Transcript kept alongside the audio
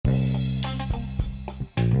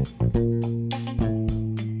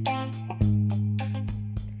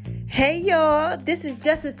Hey y'all, this is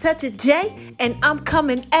Just a Touch of J, and I'm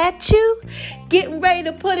coming at you, getting ready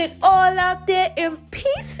to put it all out there in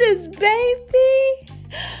pieces, baby.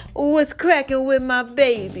 What's cracking with my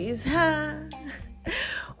babies, huh?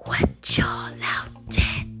 What y'all out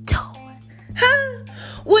there doing, huh?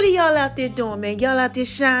 What are y'all out there doing, man? Y'all out there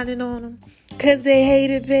shining on them? Cause they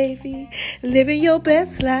hate it, baby. Living your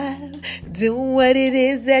best life. Doing what it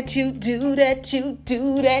is that you do, that you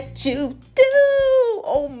do, that you do.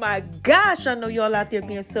 Oh my gosh, I know y'all out there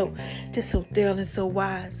being so thorough and so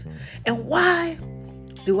wise. And why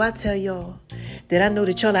do I tell y'all that I know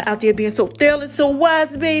that y'all are out there being so thorough and so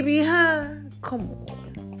wise, baby, huh? Come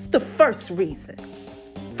on. It's the first reason.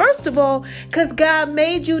 First of all, because God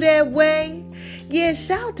made you that way. Yeah,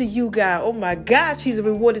 shout out to you, God. Oh my gosh, he's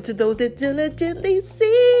rewarded to those that diligently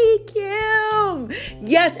seek him.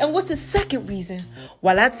 Yes, and what's the second reason?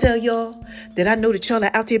 While I tell y'all that I know that y'all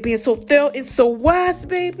are out there being so thorough and so wise,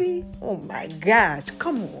 baby. Oh my gosh,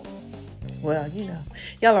 come on. Well, you know,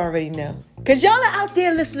 y'all already know. Because y'all are out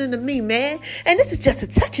there listening to me, man. And this is Just a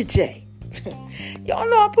Touch of J. Y'all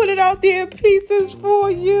know I put it out there in pieces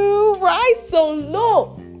for you, right? So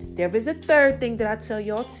look, there is a third thing that I tell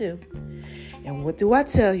y'all too. And what do I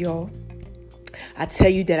tell y'all? I tell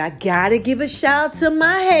you that I gotta give a shout out to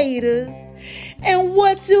my haters. And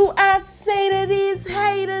what do I say to these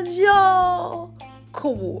haters, y'all?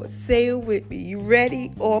 Come on, say it with me. You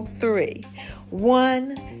ready? On 3.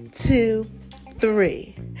 1, 2,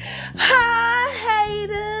 3. Hi,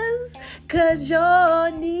 haters, cause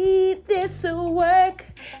y'all need this work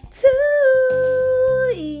too.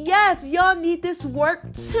 Yes, y'all need this work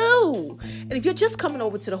too. And if you're just coming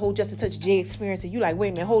over to the whole Just a Touch J experience and you like, wait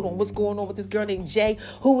a minute, hold on, what's going on with this girl named J?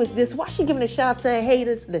 Who is this? Why is she giving a shout out to her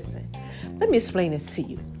haters? Listen, let me explain this to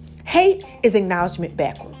you. Hate is acknowledgement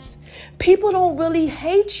backwards. People don't really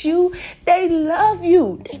hate you. They love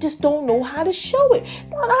you. They just don't know how to show it. They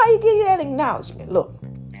don't know how you get that acknowledgement. Look,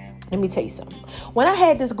 let me tell you something. When I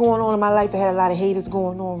had this going on in my life, I had a lot of haters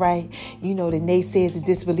going on, right? You know, the naysayers, the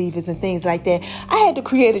disbelievers, and things like that. I had to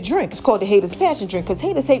create a drink. It's called the Haters Passion Drink, because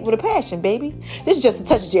haters hate with a passion, baby. This is Just a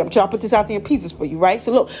Touch of Jam. I'm trying to put this out there in pieces for you, right?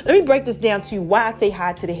 So look, let me break this down to you why I say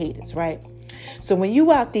hi to the haters, right? So when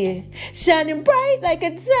you out there shining bright like a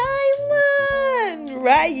diamond,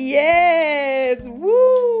 right? Yes.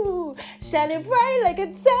 Woo. Shining bright like a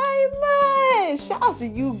diamond. Shout out to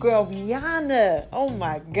you, girl, Rihanna. Oh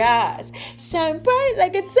my gosh. Shine bright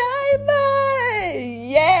like a diamond.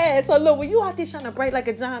 Yes. So look, when you out there shining bright like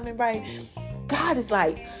a diamond, right? God is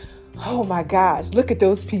like, oh my gosh, look at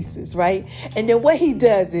those pieces, right? And then what he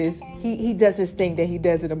does is he does this thing that he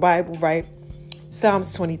does in the Bible, right?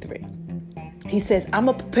 Psalms 23. He says, I'm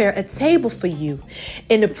going to prepare a table for you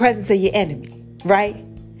in the presence of your enemy, right?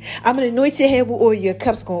 I'm going to anoint your head with oil, your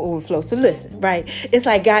cup's going to overflow. So listen, right? It's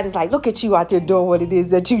like God is like, look at you out there doing what it is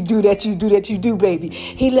that you do, baby.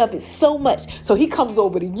 He loves it so much. So he comes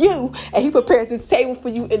over to you and he prepares this table for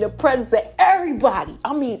you in the presence of everybody.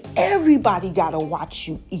 I mean, everybody got to watch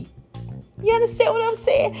you eat. You understand what I'm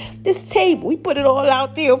saying? This table, we put it all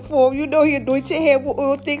out there for him. You know, he anoint your head with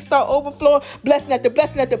oil, things start overflowing, blessing after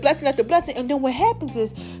blessing after blessing after blessing. And then what happens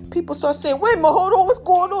is people start saying, wait a minute, hold on, what's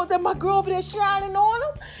going on? Is that my girl over there shining on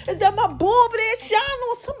him? Is that my boy over there shining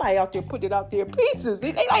on? Somebody out there put it out there in pieces.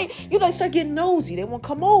 They like, you know, they start getting nosy. They won't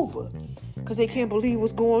come over because they can't believe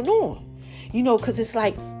what's going on. You know, because it's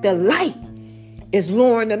like the light is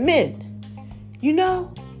luring them in. You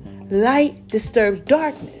know, light disturbs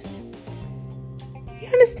darkness.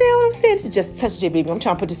 Understand what I'm saying? This is Just a Touch of J, baby. I'm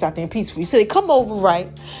trying to put this out there in peace for you. So they come over, right,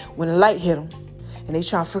 when the light hit them, and they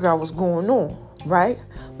trying to figure out what's going on, right?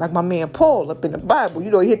 Like my man Paul up in the Bible,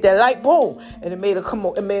 you know, he hit that light bulb, and it made him come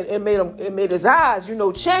on. It made his eyes, you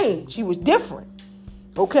know, change. He was different.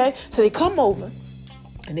 Okay, so they come over,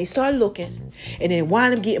 and they start looking, and then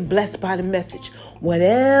wind up getting blessed by the message,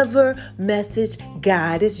 whatever message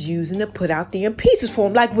God is using to put out there in pieces for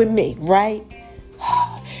him, like with me, right?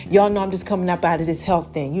 Y'all know I'm just coming up out of this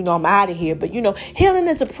health thing. You know, I'm out of here. But, you know, healing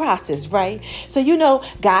is a process, right? So, you know,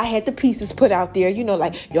 God had the pieces put out there. You know,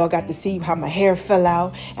 like y'all got to see how my hair fell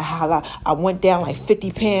out and how I went down like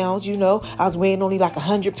 50 pounds, you know. I was weighing only like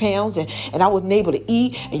 100 pounds and I wasn't able to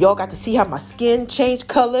eat. And y'all got to see how my skin changed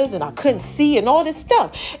colors and I couldn't see and all this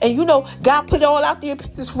stuff. And, you know, God put it all out there in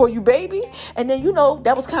pieces for you, baby. And then, you know,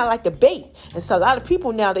 that was kind of like the bait. And so a lot of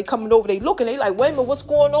people now, they coming over, they looking, they like, wait a minute, what's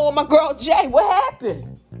going on with my girl Jay? What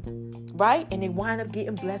happened? Right? And they wind up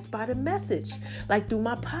getting blessed by the message, like through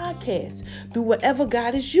my podcast, through whatever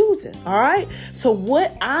God is using. All right. So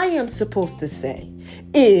what I am supposed to say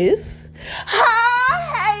is,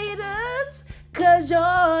 hi, haters, cause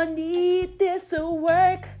y'all need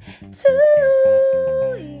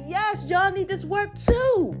too. Yes, y'all need this work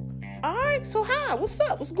too. All right, so hi, what's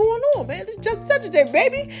up? What's going on, man? This is Just Touch a J,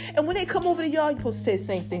 baby. And when they come over to y'all, you're supposed to say the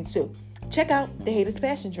same thing too. Check out the Haters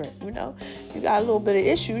Passion Drink, you know. You got a little bit of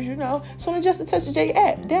issues, you know. So on the Just a Touch a J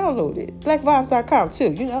app, download it. BlackVibes.com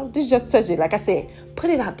too, you know. This is Just a Touch a J. Like I said, put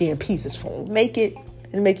it out there in pieces for them. Make it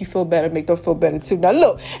and make you feel better. Make them feel better too. Now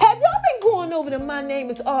look, have y'all been going over to My Name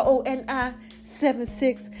is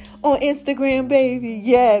RONI76 on Instagram, baby?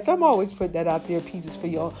 Yes, I'm always putting that out there in pieces for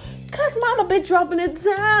y'all. Cause mama been dropping a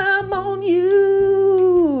dime on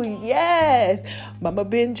you. Yes. Mama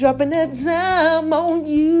been dropping a dime on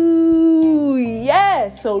you.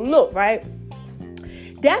 Yes. So look, right?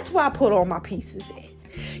 That's where I put all my pieces in.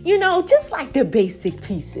 You know, just like the basic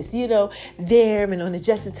pieces, you know, there and on the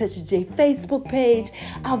Just a Touch of J Facebook page,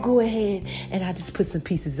 I'll go ahead and I just put some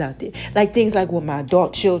pieces out there. Like things like with my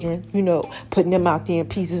adult children, you know, putting them out there in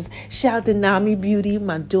pieces. Shout out to Nami Beauty,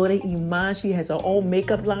 my daughter Iman. She has her own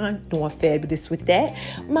makeup line, doing fabulous with that.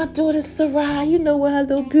 My daughter Sarai, you know, with her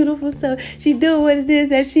little beautiful self. She do what it is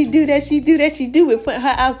that she do. We're putting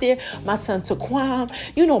her out there. My son Taquam,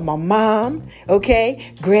 you know, my mom,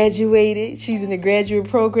 okay, graduated. She's in the graduate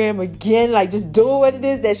program again, like just doing what it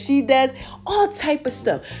is that she does, all type of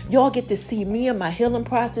stuff. Y'all get to see me and my healing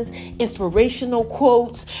process, inspirational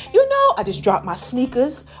quotes. You know, I just dropped my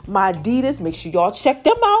sneakers, my Adidas. Make sure y'all check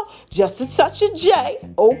them out. Just a Touch of J,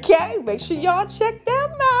 okay? Make sure y'all check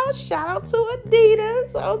them out. Shout out to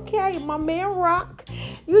Adidas, okay? My man Rock.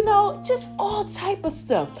 You know, just all type of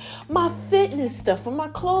stuff. My fitness stuff from my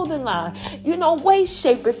clothing line. You know, waist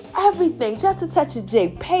shapers, everything. Just a Touch of J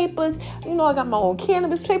papers. You know, I got my own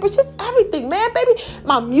cannabis papers, just everything, man, baby.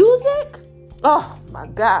 My music, oh my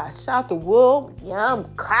gosh, shout out to William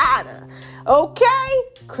Carter, okay,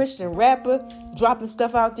 Christian rapper, dropping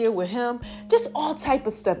stuff out there with him, just all type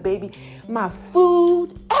of stuff, baby. My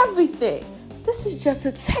food, everything. This is Just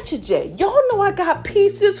a Touch of J. Y'all know I got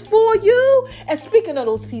pieces for you. And speaking of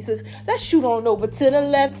those pieces, let's shoot on over to the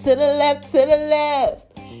left,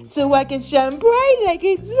 so I can shine bright like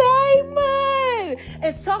a diamond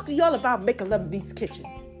and talk to y'all about making love in V's Kitchen.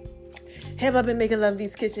 Have I been making love in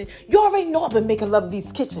V's Kitchen? You already know I've been making love in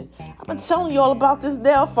V's Kitchen. I've been telling y'all about this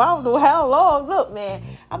now for I don't know how long. Look, man,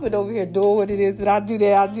 I've been over here doing what it is that I do in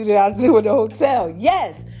the hotel.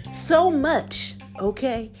 Yes, so much,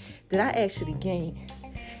 okay, that I actually gained.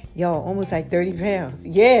 Y'all, almost like 30 pounds.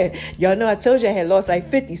 Yeah, y'all know I told you I had lost like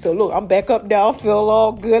 50. So look, I'm back up now. I feel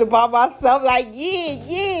all good about myself. Like,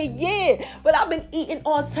 yeah. But I've been eating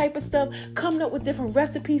all type of stuff, coming up with different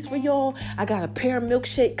recipes for y'all. I got a pear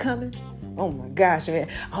milkshake coming. Oh my gosh, man.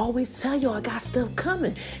 I always tell y'all I got stuff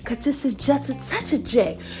coming because this is Just a Touch of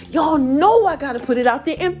J. Y'all know I got to put it out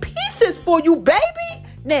there in pieces for you, baby.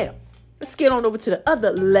 Now, let's get on over to the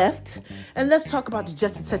other left and let's talk about the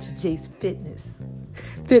Just a Touch of J's fitness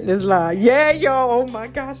line. Yeah, y'all. Oh my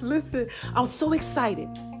gosh. Listen, I'm so excited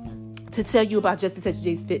to tell you about Just a Touch of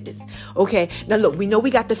J's fitness. Okay. Now look, we know we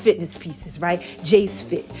got the fitness pieces, right? J's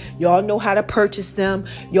Fit. Y'all know how to purchase them.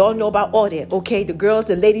 Y'all know about all that. Okay. The girls,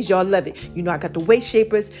 the ladies, y'all love it. You know, I got the waist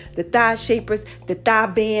shapers, the thigh shapers, the thigh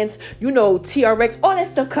bands, you know, TRX, all that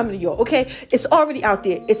stuff coming to y'all. Okay. It's already out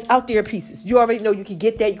there. It's out there in pieces. You already know you can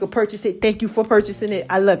get that. You can purchase it. Thank you for purchasing it.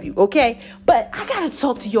 I love you. Okay. But I got to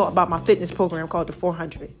talk to y'all about my fitness program called the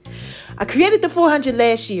 400. I created the 400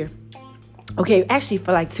 last year. Okay, actually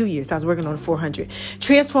for like 2 years, I was working on the 400.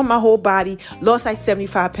 Transformed my whole body, lost like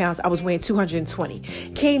 75 pounds. I was weighing 220.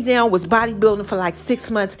 Came down, was bodybuilding for like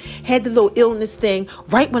 6 months, had the little illness thing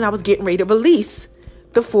right when I was getting ready to release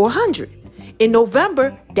the 400. In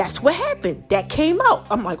November, that's what happened. That came out.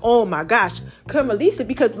 I'm like, oh my gosh, couldn't release it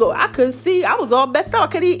because look, I couldn't see. I was all messed up. I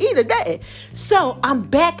couldn't eat or nothing. So I'm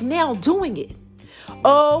back now doing it.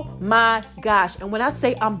 Oh my gosh. And when I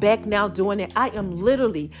say I'm back now doing it, I am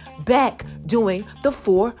literally back doing the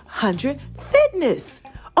 400 fitness.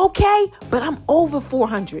 Okay, but I'm over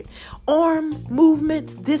 400. Arm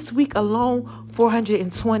movements this week alone,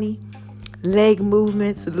 420. Leg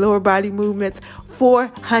movements, lower body movements,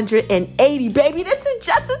 480. Baby, this is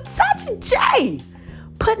Just a Touch of J.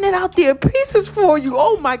 Putting it out there, pieces for you.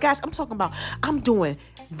 Oh my gosh, I'm talking about, I'm doing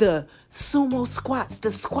the sumo squats,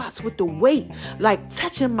 the squats with the weight, like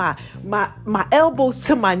touching my elbows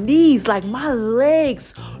to my knees, like my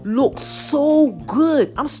legs look so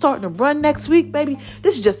good. I'm starting to run next week, baby.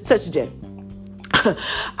 This is Just a Touch of J. I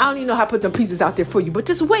don't even know how to put them pieces out there for you, but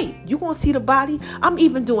just wait. You won't see the body. I'm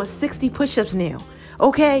even doing 60 push-ups now.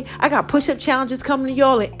 Okay, I got push-up challenges coming to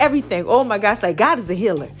y'all and everything. Oh my gosh, like God is a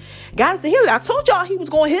healer. God is a healer. I told y'all he was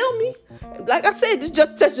going to heal me. Like I said, this is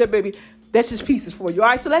Just a Touch of J, baby. That's just pieces for you. All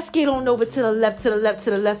right, so let's get on over to the left,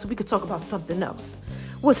 so we can talk about something else.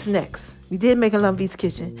 What's next? We did Making Love Beats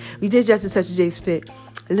Kitchen. We did Just a Touch of J's Fit.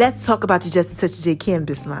 Let's talk about the Just a Touch of J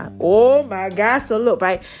cannabis line. Oh my gosh. So look,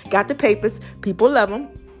 right? Got the papers. People love them.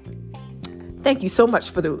 Thank you so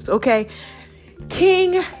much for those, okay?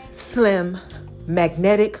 King Slim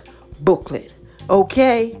Magnetic Booklet,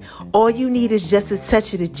 okay? All you need is just a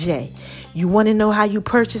touch of the J. You want to know how you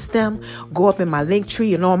purchase them? Go up in my link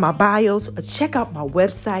tree and all my bios, or check out my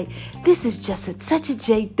website. This is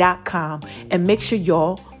justatouchofj.com, and make sure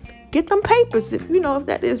y'all get them papers if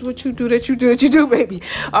that is what you do, baby.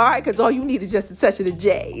 All right, because all you need is just a touch of the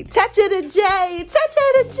J. Touch of the J. Touch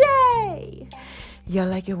of the J. Y'all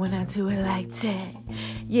like it when I do it like that?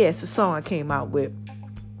 Yeah, it's a song I came out with.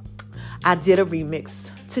 I did a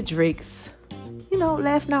remix to Drake's,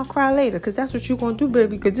 Laugh Now, Cry Later, because that's what you're going to do,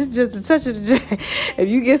 baby, because it's just a touch of the J. If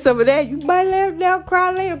you get some of that, you might laugh now,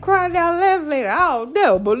 cry later, cry now, laugh later. I don't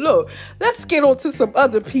know, but look, let's get on to some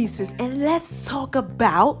other pieces, and let's talk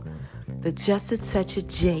about the Just a Touch of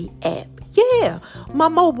J app. Yeah, my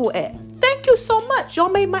mobile app. Thank you so much. Y'all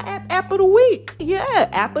made my app of the week. Yeah,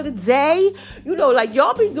 app of the day.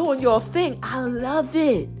 Y'all be doing your thing. I love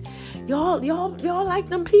it. Y'all like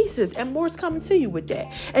them pieces, and more's coming to you with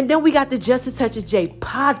that. And then we got the Just a Touch of J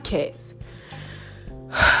podcast.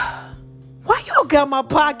 Why y'all got my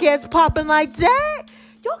podcast popping like that?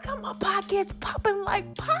 Y'all got my podcast popping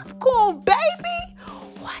like popcorn, baby.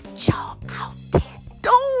 What y'all out there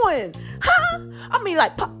doing? Huh? I mean,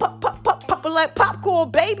 like popping like popcorn,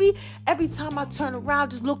 baby. Every time I turn around,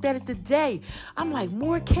 just looked at it today. I'm like,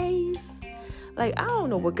 more K's? Like, I don't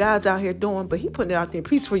know what God's out here doing, but he putting it out there in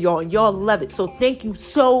peace for y'all, and y'all love it. So thank you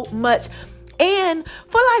so much. And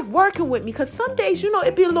for working with me, because some days,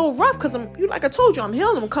 it be a little rough, because like I told you, I'm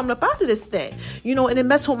healing, I'm coming up out of this thing, and it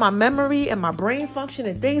messed with my memory and my brain function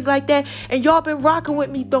and things like that. And y'all been rocking with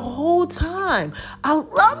me the whole time. I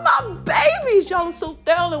love my babies. Y'all are so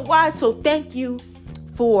thorough and wise. So thank you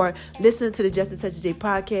for listening to the Just a Touch of J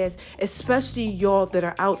podcast, especially y'all that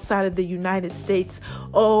are outside of the United States.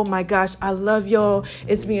 Oh my gosh, I love y'all.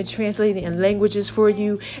 It's being translated in languages for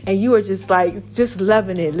you, and you are just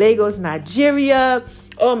loving it. Lagos, Nigeria.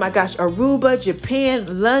 Oh my gosh, Aruba, Japan,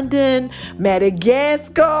 London,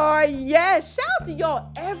 Madagascar. Yes, shout out to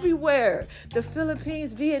y'all everywhere. The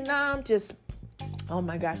Philippines, Vietnam, oh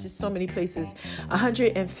my gosh, there's so many places.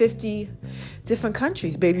 150 different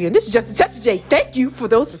countries, baby. And this is Just a Touch of J. Thank you for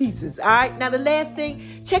those pieces. All right. Now, the last thing,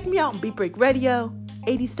 check me out on Beat Break Radio,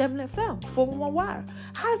 87 FM, 411 Wire.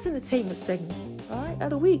 Hottest entertainment segment, all right,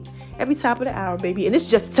 of the week. Every top of the hour, baby. And it's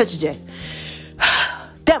Just a Touch of J.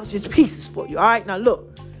 That was just pieces for you. All right. Now,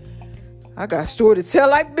 look, I got a story to tell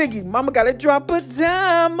like Biggie. Mama got to drop a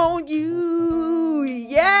dime on you.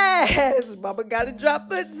 Yes, mama gotta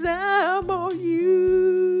drop a dime on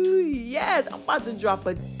you. Yes, I'm about to drop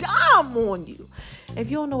a dime on you.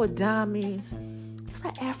 If you don't know what dime means, it's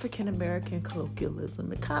like African American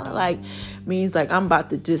colloquialism. It kind of means I'm about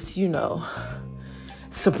to just,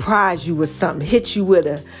 surprise you with something, hit you with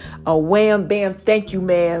a wham, bam, thank you,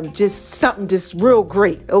 ma'am. Just something just real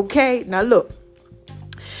great, okay? Now look,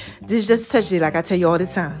 this is Just a Touch of J, like I tell you all the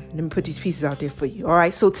time. Let me put these pieces out there for you, all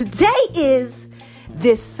right? So today is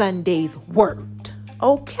this Sunday's word,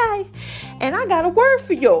 okay? And I got a word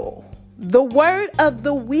for y'all. The word of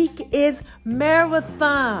the week is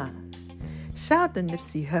marathon. Shout out to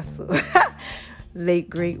Nipsey Hussle. Late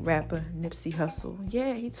great rapper Nipsey Hussle.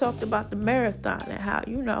 Yeah, he talked about the marathon and how,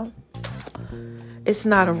 it's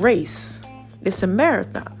not a race. It's a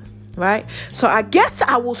marathon, right? So I guess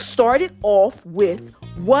I will start it off with,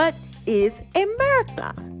 what is a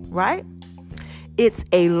marathon, right? It's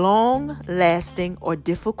a long-lasting or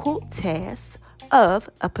difficult task of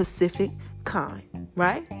a specific kind,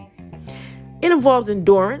 right? It involves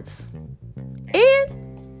endurance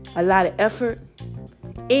and a lot of effort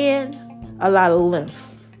and a lot of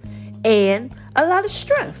length and a lot of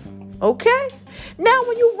strength, okay? Now,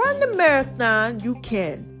 when you run the marathon, you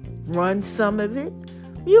can run some of it,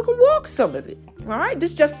 you can walk some of it. All right, this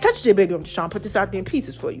is Just Touch J, baby. I'm just trying to put this out there in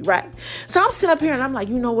pieces for you, right? So I'm sitting up here and I'm like,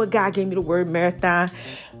 what? God gave me the word marathon.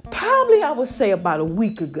 Probably I would say about a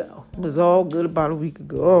week ago. It was all good about a week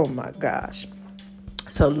ago. Oh my gosh.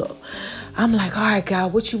 So So look, I'm like, all right,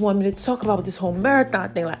 God, what you want me to talk about with this whole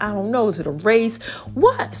marathon thing? Like, I don't know. Is it a race?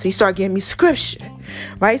 What? So he started giving me scripture,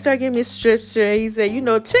 right? He started giving me scripture. He said,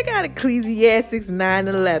 check out Ecclesiastes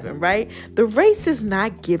 9:11, right? The race is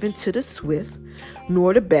not given to the swift,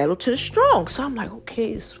 nor the battle to the strong. So I'm like,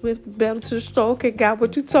 okay, swift battle to the strong. Okay, God,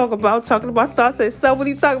 what you talking about? Talking about salsa.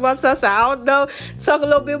 Somebody talking about salsa. I don't know. Talk a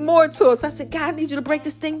little bit more to us. I said, God, I need you to break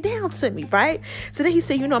this thing down to me, right? So then he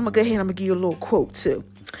said, I'm going to go ahead and I'm going to give you a little quote too.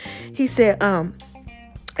 He said,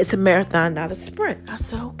 it's a marathon, not a sprint. I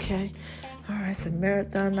said, okay. All right, it's a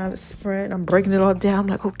marathon, not a sprint. I'm breaking it all down. I'm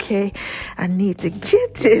like, okay, I need to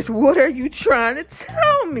get this. What are you trying to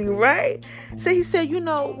tell me, right? So he said,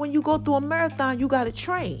 when you go through a marathon, you got to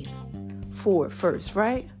train for it first,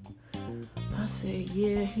 right? I said,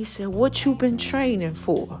 yeah. He said, what you been training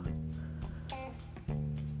for?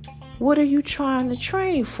 What are you trying to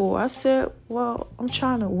train for? I said, well, I'm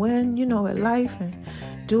trying to win, at life and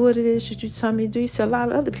do what it is that you tell me to do. He said, a lot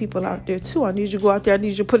of other people out there too. I need you to go out there. I need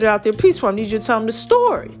you to put it out there peaceful. I need you to tell them the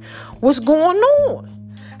story. What's going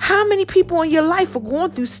on? How many people in your life are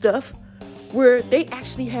going through stuff where they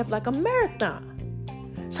actually have like a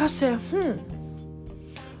marathon? So I said,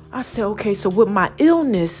 I said, okay, so with my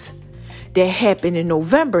illness that happened in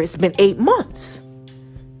November, it's been 8 months.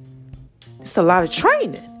 It's a lot of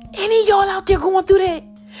training. Any of y'all out there going through that?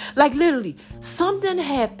 Like literally, something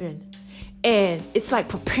happened and it's like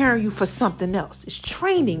preparing you for something else. It's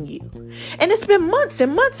training you. And it's been months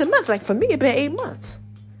and months and months. Like for me, it's been 8 months.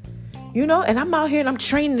 And I'm out here and I'm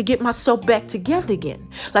training to get myself back together again.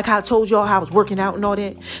 Like how I told y'all how I was working out and all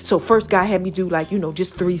that. So first guy had me do like,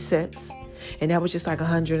 just 3 sets. And that was just like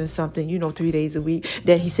 100 and something, 3 days a week.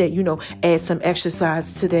 Then he said, add some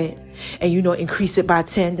exercise to that and, increase it by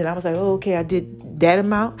 10. Then I was like, oh, okay, I did that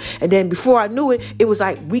amount. And then before I knew it, it was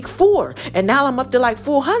like week 4. And now I'm up to like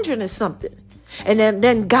 400 and something. And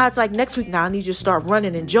then God's like, next week now I need you to start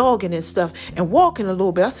running and jogging and stuff and walking a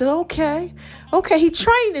little bit. I said, okay, he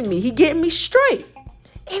training me. He getting me straight.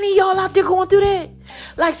 Any of y'all out there going through that?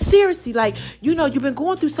 Like seriously, like, you've been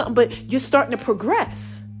going through something, but you're starting to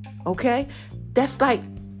progress. Okay. That's like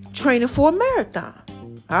training for a marathon.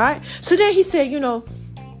 All right. So then he said,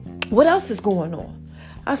 what else is going on?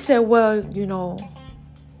 I said, well,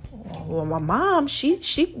 my mom, she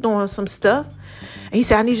doing some stuff. And he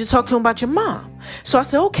said, I need you to talk to him about your mom. So I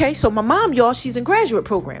said, okay. So my mom, y'all, she's in graduate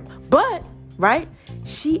program, but right.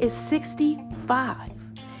 She is 65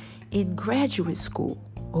 in graduate school.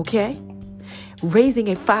 Okay. Raising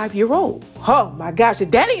a 5-year-old. Oh my gosh, if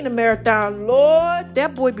that ain't a marathon, Lord,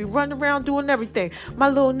 that boy be running around doing everything. My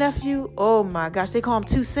little nephew, oh my gosh, they call him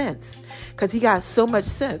 2 cents because he got so much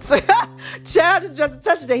sense. Child is just a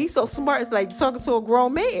touch that he's so smart. It's like talking to a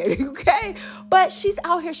grown man, okay? But she's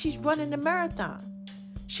out here, she's running the marathon.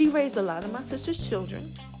 She raised a lot of my sister's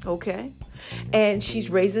children, okay? And she's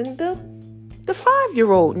raising the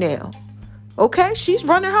 5-year-old now. Okay, she's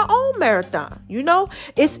running her own marathon.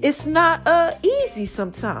 It's not easy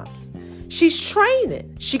sometimes. She's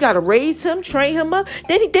training. She got to raise him, train him up.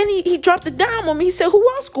 Then he dropped the dime on me. He said, who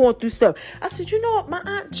else going through stuff? I said, you know what? My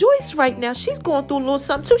Aunt Joyce right now, she's going through a little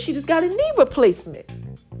something too. She just got a knee replacement.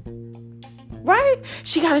 Right?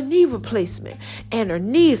 She got a knee replacement and her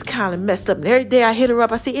knee is kind of messed up. And every day I hit her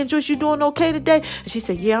up. I say, Joyce, you doing okay today? And she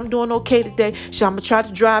said, yeah, I'm doing okay today. She said, I'm going to try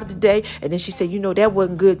to drive today. And then she said, that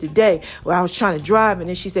wasn't good today. Well, I was trying to drive. And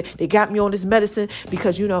then she said, they got me on this medicine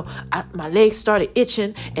because, my legs started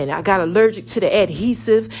itching and I got allergic to the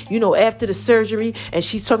adhesive, after the surgery. And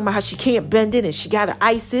she's talking about how she can't bend it and she got to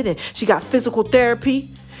ice it and she got physical therapy,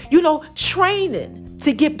 training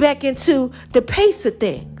to get back into the pace of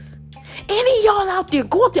things. Any of y'all out there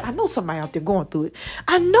going through, I know somebody out there going through it.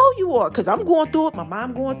 I know you are, because I'm going through it. My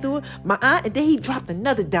mom going through it. My aunt, and then he dropped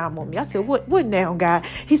another dime on me. I said, what now, God?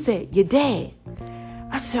 He said, your dad.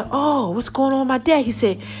 I said, oh, what's going on with my dad? He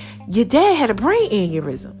said, your dad had a brain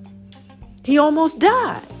aneurysm. He almost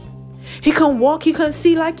died. He couldn't walk. He couldn't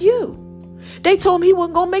see like you. They told him he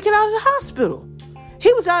wasn't going to make it out of the hospital.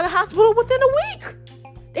 He was out of the hospital within a week.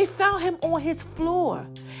 They found him on his floor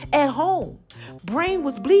at home. Brain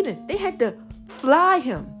was bleeding. They had to fly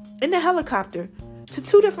him in the helicopter to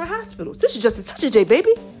 2 different hospitals. This is just a touch of J,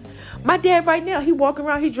 baby. My dad right now, he walking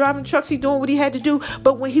around, he driving trucks, he doing what he had to do.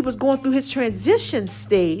 But when he was going through his transition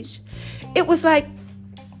stage, it was like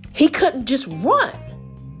he couldn't just run.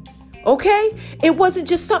 Okay? It wasn't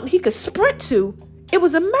just something he could sprint to. It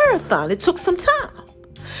was a marathon. It took some time.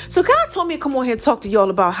 So God told me to come on here and talk to y'all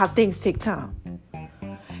about how things take time.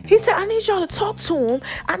 He said, I need y'all to talk to him.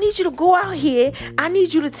 I need you to go out here. I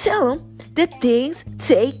need you to tell him that things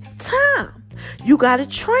take time. You got to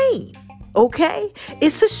train. Okay?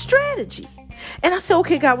 It's a strategy. And I said,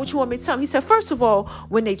 okay, God, what you want me to tell them? He said, first of all,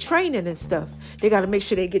 when they training and stuff, they got to make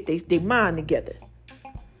sure they get their mind together.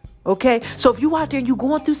 Okay, so if you out there and you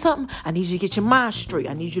going through something, I need you to get your mind straight.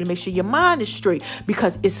 I need you to make sure your mind is straight,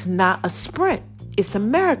 because it's not a sprint. It's a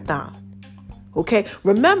marathon. Okay,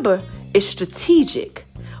 remember, it's strategic.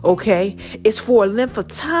 Okay, it's for a length of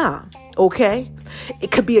time. Okay,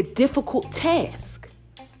 it could be a difficult task.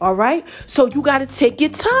 All right, so you got to take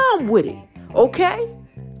your time with it. Okay,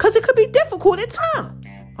 because it could be difficult at times.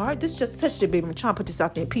 All right, this just touched it, baby. I'm trying to put this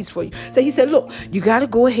out there in peace for you. So he said, look, you got to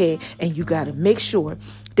go ahead and you got to make sure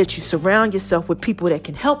that you surround yourself with people that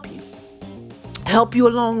can help you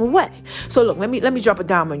along the way. So look, let me drop a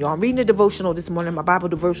dime on y'all. I'm reading a devotional this morning, my Bible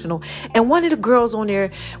devotional. And one of the girls on there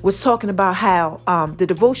was talking about how the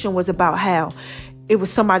devotion was about how it was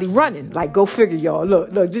somebody running. Like, go figure, y'all.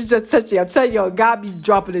 Look, this just touched you. I'm telling y'all, God be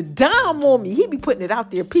dropping a dime on me. He be putting it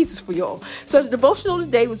out there, pieces for y'all. So the devotional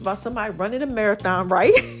today was about somebody running a marathon,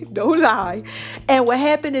 right? No lie. And what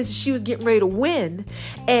happened is she was getting ready to win,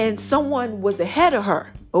 and someone was ahead of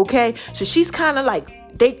her. Okay, so she's kind of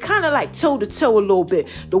like, they kind of like toe to toe a little bit.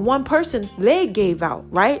 The one person leg gave out,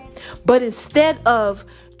 right? But instead of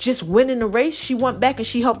just winning the race, she went back and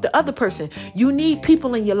she helped the other person. You need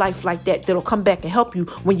people in your life like that that'll come back and help you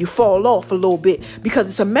when you fall off a little bit, because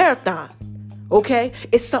it's a marathon. Okay,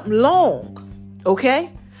 it's something long. Okay,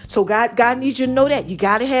 so God needs you to know that you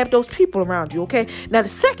got to have those people around you. Okay, now the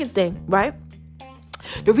second thing, right?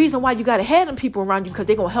 The reason why you got to have them people around you, because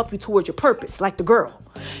they're going to help you towards your purpose. Like the girl,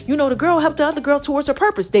 you know, the girl helped the other girl towards her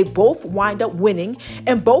purpose. They both wind up winning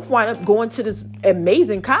and both wind up going to this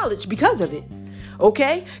amazing college because of it.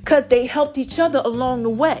 Okay, because they helped each other along the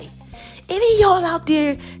way. Any of y'all out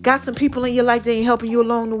there got some people in your life that ain't helping you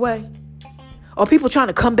along the way? Or people trying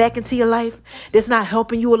to come back into your life that's not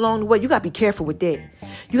helping you along the way? You got to be careful with that.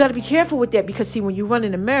 You got to be careful with that, because, see, when you run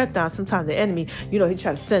in a marathon, sometimes the enemy, you know, he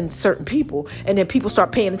try to send certain people, and then people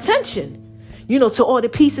start paying attention, you know, to all the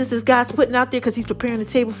pieces this guy's putting out there, because he's preparing the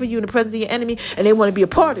table for you in the presence of your enemy, and they want to be a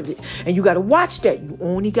part of it. And you got to watch that. You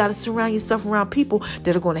only got to surround yourself around people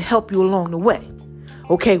that are going to help you along the way.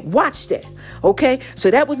 Okay, watch that. Okay,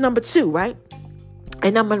 so that was number 2, right?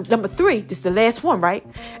 And number 3, this is the last one, right?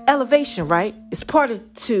 Elevation, right? It's part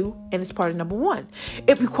of 2 and it's part of number 1.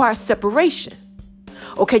 It requires separation.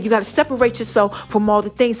 Okay, you got to separate yourself from all the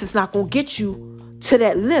things that's not going to get you to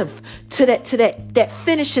that length, to that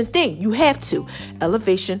finishing thing. You have to.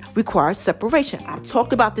 Elevation requires separation. I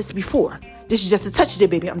talked about this before. This is just a touch there,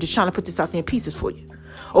 baby. I'm just trying to put this out there in pieces for you.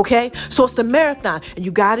 Okay, so it's the marathon, and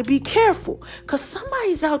you got to be careful, because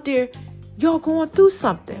somebody's out there, y'all going through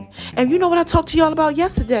something. And you know what I talked to y'all about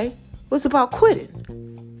yesterday was about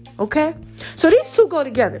quitting. Okay, so these two go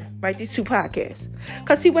together, right? These two podcasts.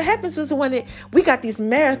 Because see, what happens is when we got these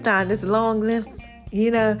marathon, this long length, you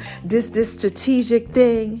know, this strategic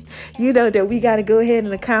thing, you know, that we got to go ahead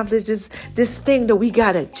and accomplish this thing that we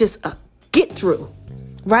got to just get through,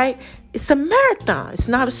 right? It's a marathon. It's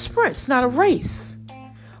not a sprint. It's not a race.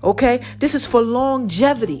 Okay, this is for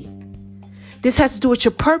longevity. This has to do with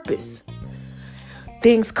your purpose.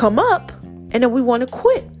 Things come up and then we want to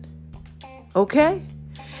quit. Okay,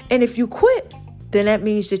 and if you quit, then that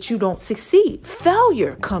means that you don't succeed.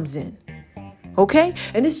 Failure comes in. Okay,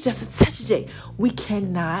 and it's just a touch today. We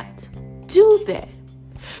cannot do that.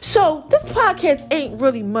 So this podcast ain't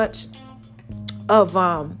really much of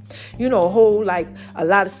you know, a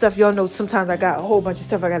lot of stuff. Y'all know sometimes I got a whole bunch of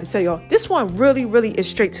stuff I got to tell y'all. This one really is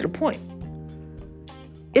straight to the point.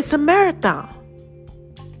 It's a marathon.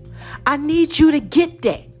 I need you to get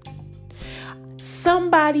that.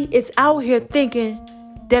 Somebody is out here thinking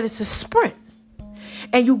that it's a sprint,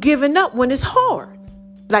 and you giving up when it's hard.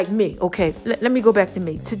 Like me. Okay, let me go back to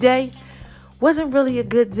me. Today wasn't really a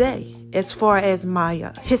good day as far as my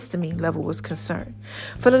histamine level was concerned.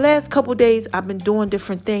 For the last couple days, I've been doing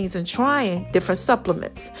different things and trying different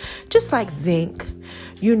supplements, just like zinc,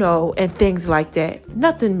 you know, and things like that.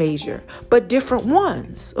 Nothing major, but different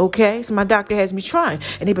ones, okay? So my doctor has me trying,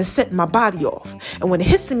 and they've been setting my body off. And when the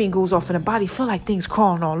histamine goes off in the body, feel like things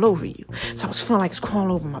crawling all over you. So I was feeling like it's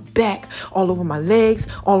crawling over my back, all over my legs,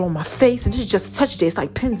 all on my face, and this is just a touch day. It's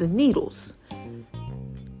like pins and needles.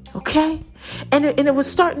 Okay? And it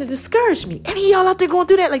was starting to discourage me. Any of y'all out there going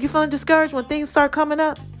through that? Like, you feeling discouraged when things start coming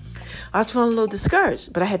up? I was feeling a little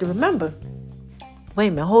discouraged, but I had to remember, wait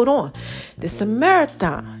a minute, hold on. This is a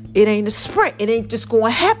marathon. It ain't a sprint. It ain't just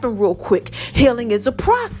going to happen real quick. Healing is a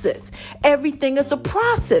process. Everything is a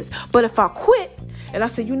process. But if I quit and I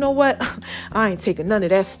say, you know what? I ain't taking none of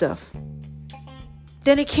that stuff,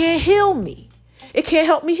 then it can't heal me. It can't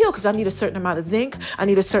help me heal, because I need a certain amount of zinc. I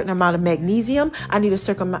need a certain amount of magnesium. I need a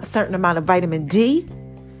certain amount of vitamin D.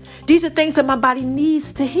 These are things that my body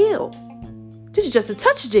needs to heal. This is just a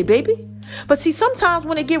touch of J, baby. But see, sometimes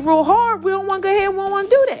when it get real hard, we don't want to go ahead and we don't want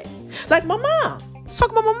to do that. Like my mom. Let's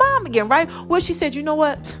talk about my mom again, right? Well, she said, you know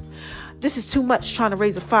what? This is too much trying to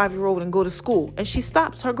raise a 5-year-old and go to school. And she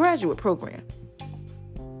stops her graduate program.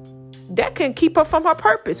 That can keep her from her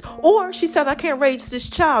purpose. Or she said, I can't raise this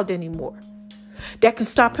child anymore. That can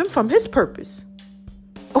stop him from his purpose.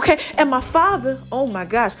 Okay. And my father, oh my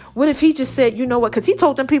gosh, what if he just said, you know what? Because he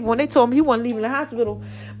told them people when they told him he wasn't leaving the hospital.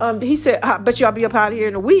 He said, I bet you I'll be up out of here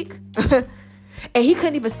in a week. And he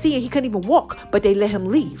couldn't even see and he couldn't even walk, but they let him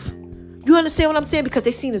leave. You understand what I'm saying? Because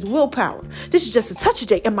they seen his willpower. This is just a touch of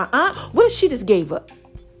J. And my aunt, what if she just gave up?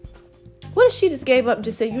 What if she just gave up and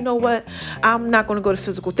just said, you know what? I'm not going to go to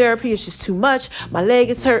physical therapy. It's just too much. My leg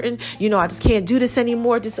is hurting. You know, I just can't do this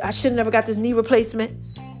anymore. I should have never got this knee replacement.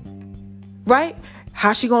 Right?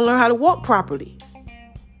 How's she going to learn how to walk properly?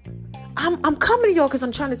 I'm coming to y'all because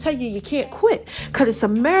I'm trying to tell you, you can't quit because it's a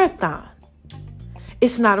marathon.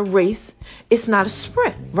 It's not a race. It's not a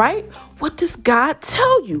sprint, right? What does God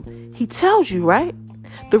tell you? He tells you, right?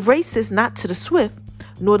 The race is not to the swift,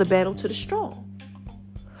 nor the battle to the strong.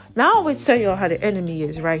 Now, I always tell y'all how the enemy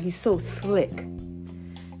is, right? He's so slick.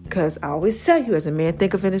 Because I always tell you, as a man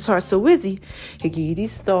thinketh in his heart, so is he. He'll give you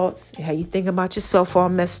these thoughts, how you think about yourself all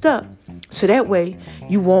messed up. So that way,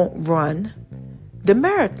 you won't run the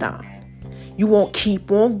marathon. You won't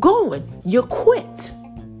keep on going. You'll quit.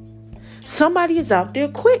 Somebody is out there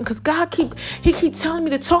quitting because God keep telling me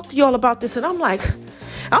to talk to y'all about this. And I'm like,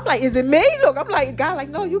 is it me? Look, I'm like, God, like,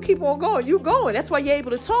 no, you keep on going. You going. That's why you're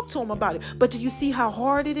able to talk to him about it. But do you see how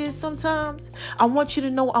hard it is sometimes? I want you to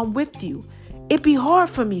know I'm with you. It be hard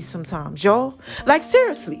for me sometimes, y'all. Like,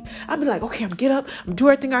 seriously. I'll be like, okay, I'm get up. I'm do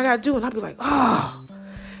everything I got to do. And I'll be like,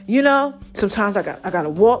 you know, sometimes I got to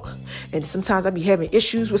walk. And sometimes I be having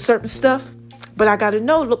issues with certain stuff. But I got to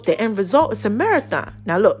know, look, the end result is a marathon.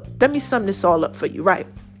 Now, look, let me sum this all up for you, right?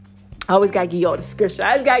 I always got to give y'all the scripture.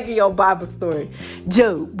 I always got to give y'all a Bible story.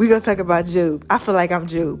 Job. We're going to talk about Job. I feel like I'm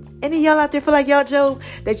Job. Any of y'all out there feel like y'all Job?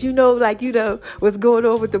 That you know, like, you know, what's going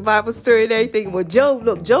on with the Bible story and everything. Well, Job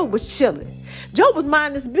was chilling. Job was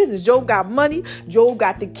minding his business. Job got money. Job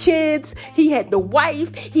got the kids. He had the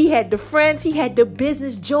wife. He had the friends. He had the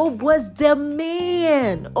business. Job was the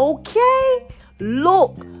man. Okay?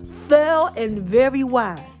 Look, fell and very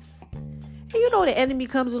wise. And you know the enemy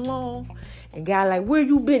comes along and God like, where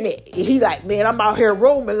you been at? And he like, man, I'm out here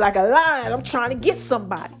roaming like a lion. I'm trying to get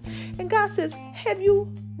somebody. And God says, have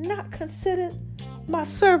you not considered my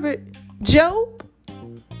servant Job?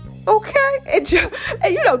 Okay. And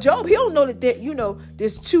you know, Job, he don't know that you know,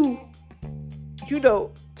 there's two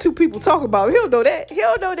people talking about him. He don't know that. He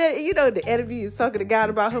don't know that, you know, the enemy is talking to God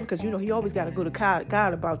about him because, you know, he always got to go to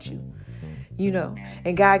God about you. You know,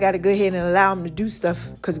 and God got to go ahead and allow him to do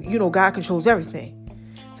stuff because, you know, God controls everything.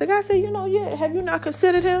 So God said, you know, yeah, have you not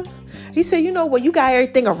considered him? He said, you know, well, you got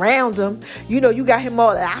everything around him. You know, you got him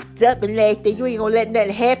all locked up and everything. You ain't going to let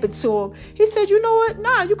nothing happen to him. He said, you know what?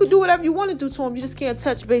 Nah, you could do whatever you want to do to him. You just can't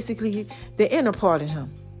touch basically the inner part of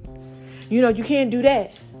him. You know, you can't do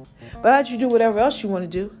that. But I'll let you do whatever else you want to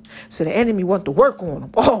do. So the enemy want to work on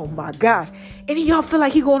him. Oh, my gosh. Any of y'all feel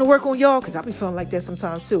like he going to work on y'all? Because I be feeling like that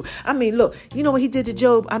sometimes, too. I mean, look, you know what he did to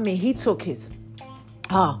Job? I mean, he took his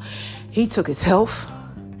health.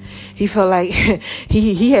 He felt like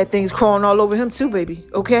he had things crawling all over him, too, baby.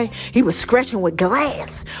 Okay? He was scratching with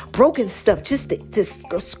glass, broken stuff, just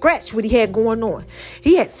to scratch what he had going on.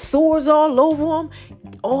 He had sores all over him.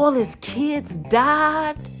 All his kids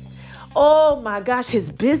died. Oh my gosh, his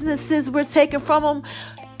businesses were taken from him,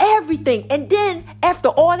 everything. And then after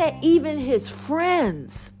all that, even his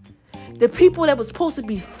friends, the people that was supposed to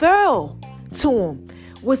be thorough to him,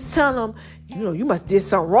 was telling him, you know, you must did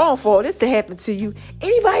something wrong for all this to happen to you.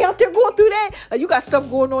 Anybody out there going through that? Like, you got stuff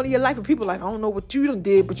going on in your life and people like, I don't know what you done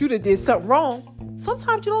did, but you done did something wrong.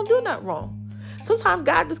 Sometimes you don't do nothing wrong. Sometimes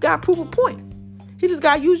God just got to prove a point. He just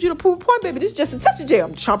got to use you to prove a point, baby. This is just a touch of jail.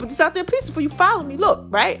 I'm chomping this out there in pieces for you. Follow me. Look,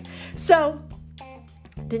 right? So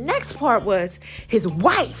the next part was his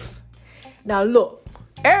wife. Now, look,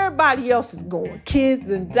 everybody else is going. Kids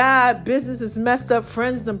done died. Business is messed up.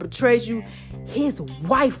 Friends done betrayed you. His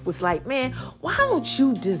wife was like, man, why don't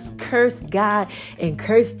you just curse God and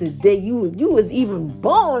curse the day you was even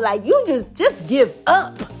born? Like, you just give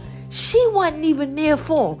up. She wasn't even there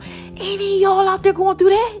for him. Any of y'all out there going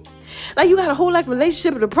through that? Like, you got a whole like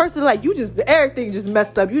relationship with a person, like you just, everything just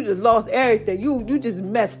messed up. You just lost everything. You just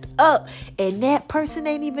messed up. And that person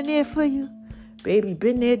ain't even there for you. Baby,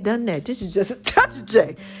 been there, done that. This is just a touch of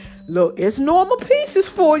J. Look, it's normal pieces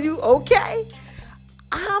for you, okay?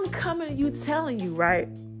 I'm coming to you telling you, right?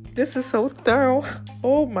 This is so thorough.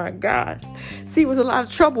 Oh my gosh. See, it was a lot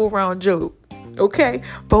of trouble around Job. Okay.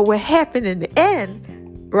 But what happened in the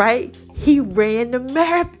end, right? He ran the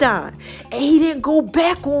marathon and he didn't go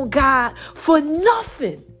back on God for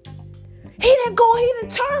nothing. He didn't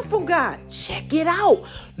turn from God. Check it out.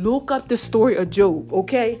 Look up the story of Job,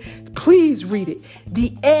 okay? Please read it.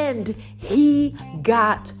 The end, he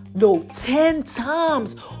got 10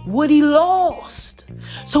 times what he lost.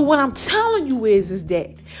 So what I'm telling you is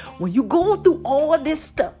that when you're going through all this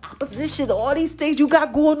stuff, opposition, all these things you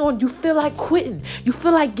got going on, you feel like quitting. You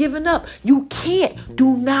feel like giving up. You can't.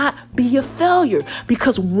 Do not be a failure.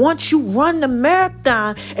 Because once you run the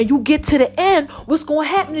marathon and you get to the end, what's going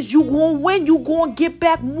to happen is you're going to win. You're going to get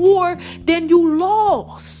back more than you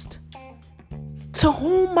lost. To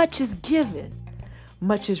whom much is given,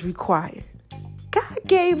 much is required. God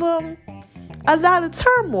gave him a lot of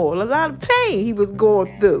turmoil, a lot of pain he was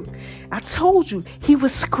going through. I told you, he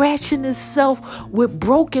was scratching himself with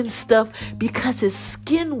broken stuff because his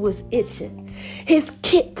skin was itching. His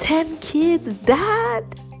 10 kids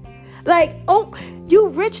died. Like, oh, you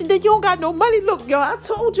rich and then you don't got no money. Look, y'all, I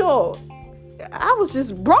told y'all, I was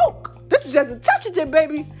just broke. This is just a touch of it,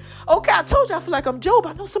 baby. Okay, I told you I feel like I'm Job.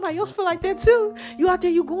 I know somebody else feel like that too. You out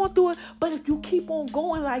there, you going through it. But if you keep on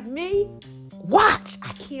going like me, watch.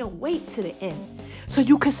 I can't wait to the end. So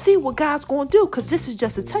you can see what God's going to do. Because this is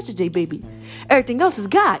just a touch of J, baby. Everything else is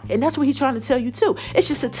God. And that's what he's trying to tell you too. It's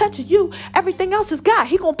just a touch of you. Everything else is God.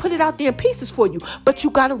 He going to put it out there in pieces for you. But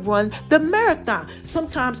you got to run the marathon.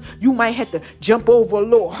 Sometimes you might have to jump over a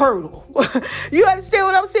little hurdle. You understand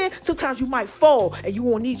what I'm saying? Sometimes you might fall and you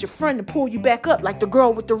won't need your friend to pull you back up like the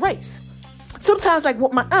girl with the race. Sometimes, like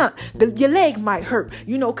with my aunt, your leg might hurt,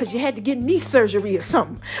 because you had to get knee surgery or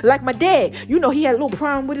something. Like my dad, he had a little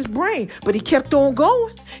problem with his brain, but he kept on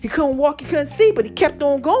going. He couldn't walk, he couldn't see, but he kept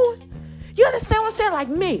on going. You understand what I'm saying? Like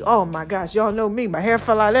me. Oh my gosh, y'all know me. My hair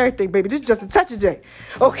fell out, everything, baby. This is just a touch of J.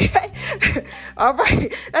 Okay? All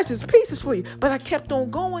right? That's just pieces for you. But I kept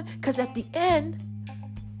on going because at the end,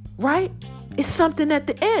 right? It's something at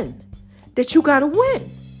the end that you got to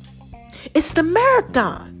win. It's the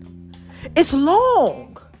marathon. It's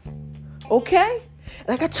long, okay?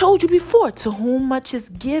 Like I told you before, to whom much is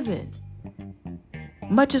given,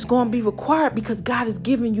 much is going to be required because God has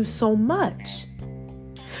given you so much.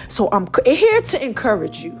 So I'm here to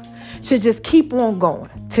encourage you to just keep on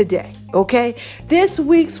going today, okay? This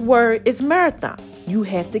week's word is marathon. You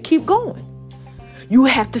have to keep going. You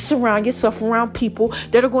have to surround yourself around people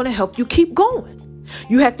that are going to help you keep going.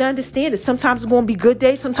 You have to understand that sometimes it's going to be good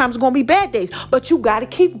days, sometimes it's going to be bad days, but you got to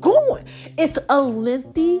keep going. It's a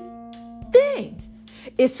lengthy thing.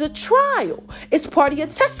 It's a trial. It's part of your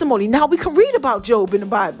testimony. Now we can read about Job in the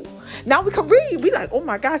Bible. Now we can read. We like, oh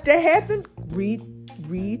my gosh, that happened. Read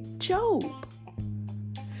Job.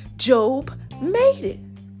 Job made it.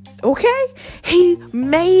 Okay? He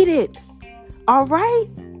made it. All right?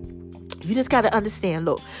 You just got to understand,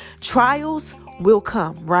 look, trials will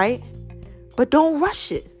come, right? But don't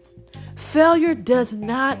rush it. Failure does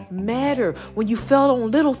not matter when you fail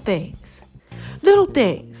on little things. Little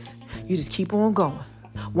things. You just keep on going.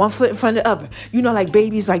 One foot in front of the other. Like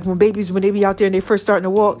babies, when they be out there and they first starting to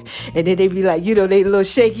walk, and then they be like, they a little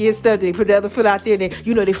shaky and stuff. They put the other foot out there and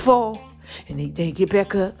they fall and they get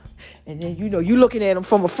back up. And then, you looking at them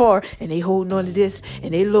from afar and they holding on to this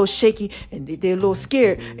and they a little shaky and they're a little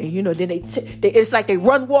scared. And, then it's like they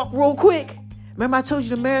walk real quick. Remember I told you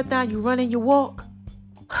the marathon, you run and you walk?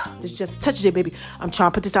 This is just a touch of it, baby. I'm trying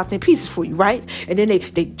to put this out there in pieces for you, right? And then they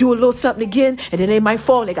do a little something again, and then they might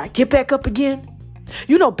fall, and they got to get back up again.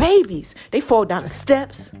 Babies, they fall down the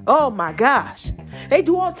steps. Oh, my gosh. They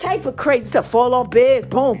do all type of crazy stuff. Fall off beds,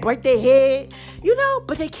 boom, break their head.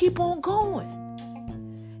 But they keep on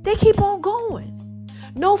going. They keep on going.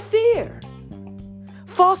 No fear.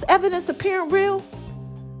 False evidence appearing real.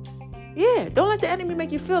 Yeah, don't let the enemy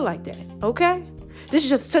make you feel like that, okay? This is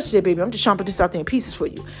just a touch of it, baby. I'm just trying to put this out there in pieces for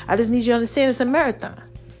you. I just need you to understand it's a marathon.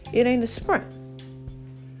 It ain't a sprint.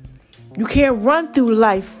 You can't run through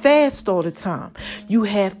life fast all the time. You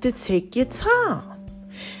have to take your time.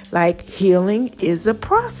 Like healing is a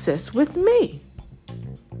process with me.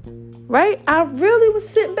 Right? I really was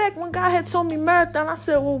sitting back when God had told me marathon. I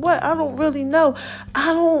said, well, what? I don't really know.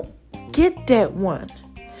 I don't get that one.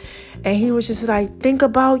 And he was just like, think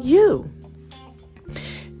about you.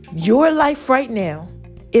 Your life right now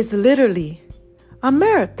is literally a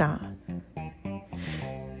marathon.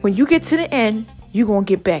 When you get to the end, you're going to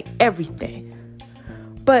get back everything.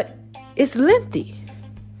 But it's lengthy.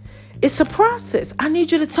 It's a process. I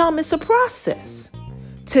need you to tell them it's a process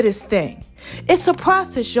to this thing. It's a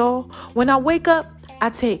process, y'all. When I wake up, I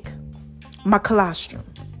take my colostrum.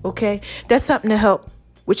 Okay? That's something to help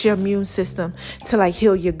with your immune system to like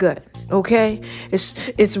heal your gut. Okay?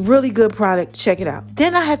 It's really good product. Check it out.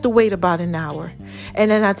 Then I have to wait about an hour.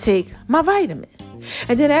 And then I take my vitamin.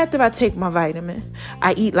 And then after I take my vitamin,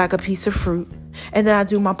 I eat like a piece of fruit. And then I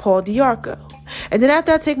do my Paul Diarco. And then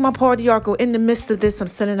after I take my Paul Diarco, in the midst of this, I'm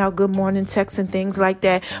sending out good morning texts and things like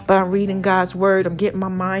that. But I'm reading God's word. I'm getting my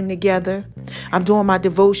mind together. I'm doing my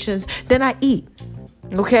devotions. Then I eat.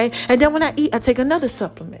 Okay? And then when I eat, I take another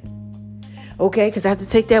supplement. Okay? Because I have to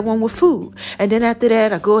take that one with food. And then after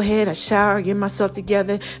that, I go ahead, I shower, get myself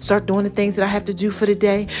together, start doing the things that I have to do for the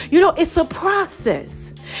day. You know, it's a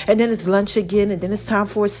process. And then it's lunch again, and then it's time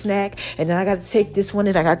for a snack. And then I got to take this one,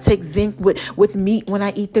 and I got to take zinc with meat when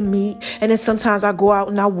I eat the meat. And then sometimes I go out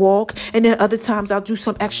and I walk. And then other times I'll do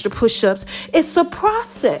some extra push-ups. It's a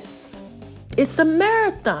process. It's a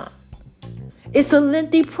marathon. It's a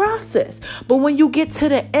lengthy process. But when you get to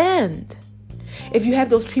the end, if you have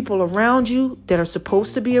those people around you that are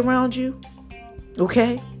supposed to be around you,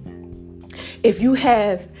 okay? If you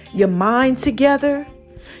have your mind together,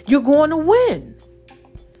 you're going to win.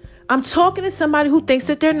 I'm talking to somebody who thinks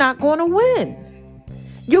that they're not going to win.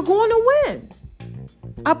 You're going to win.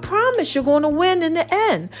 I promise you're going to win in the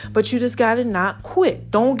end. But you just got to not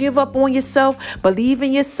quit. Don't give up on yourself. Believe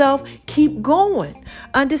in yourself. Keep going.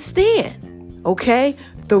 Understand, okay?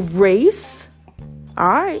 The race, all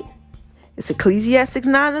right, it's Ecclesiastes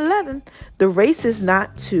 9:11. The race is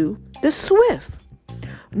not to the swift,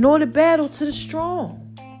 nor the battle to the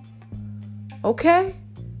strong. Okay?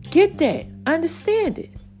 Get that. Understand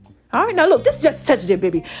it. All right, now look, this is just touch there,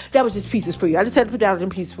 baby. That was just pieces for you. I just had to put that in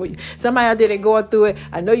pieces for you. Somebody out there that going through it.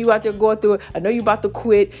 I know you out there going through it. I know you about to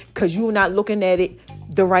quit because you're not looking at it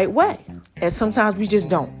the right way. And sometimes we just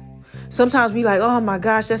don't. Sometimes we like, oh my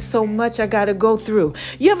gosh, that's so much I got to go through.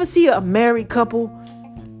 You ever see a married couple?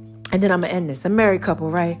 And then I'm going to end this. A married couple,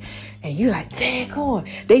 right? And you're like, dang on.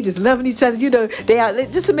 They just loving each other. You know, they are.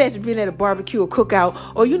 Just imagine being at a barbecue or cookout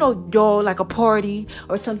or, you know, y'all like a party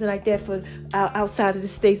or something like that for outside of the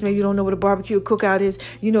States. Maybe you don't know what a barbecue or cookout is.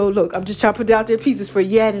 You know, look, I'm just trying to put out there pieces for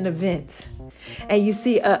you at an event. And you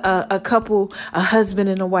see a couple, a husband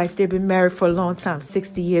and a wife, they've been married for a long time,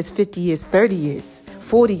 60 years, 50 years, 30 years,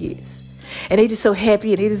 40 years. And they just so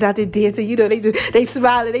happy and they just out there dancing. You know, they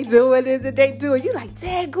smiling, they doing this and they doing. You like,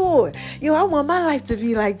 dang good. Yo, I want my life to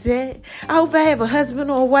be like that. I hope I have a husband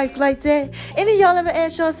or a wife like that. Any of y'all ever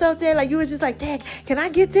asked yourself that? Like you was just like, dang, can I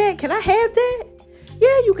get that? Can I have that?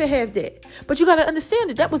 Yeah, you can have that. But you got to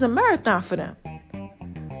understand that was a marathon for them.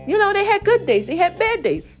 You know, they had good days. They had bad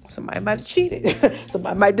days. Somebody might have cheated.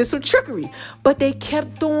 Somebody might do some trickery. But they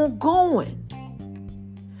kept on going.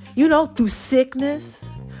 You know, through sickness,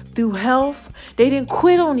 through health, they didn't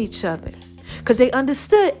quit on each other because they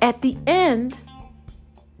understood at the end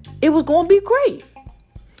it was going to be great.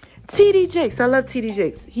 T.D. Jakes, I love T.D.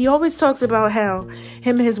 Jakes. He always talks about how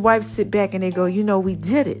him and his wife sit back and they go, you know, we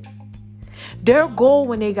did it. Their goal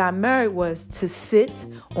when they got married was to sit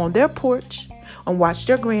on their porch and watch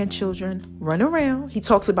their grandchildren run around. He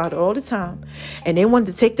talks about it all the time. And they wanted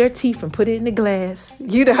to take their teeth and put it in the glass,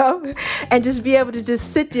 you know, and just be able to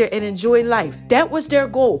just sit there and enjoy life. That was their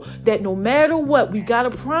goal, that no matter what, we got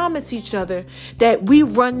to promise each other that we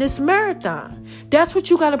run this marathon. That's what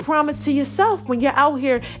you got to promise to yourself when you're out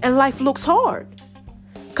here and life looks hard.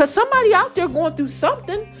 Because somebody out there going through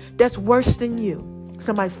something that's worse than you.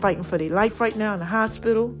 Somebody's fighting for their life right now in the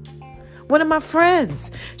hospital. One of my friends,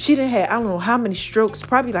 she done had, I don't know how many strokes,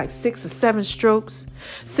 probably like 6 or 7 strokes,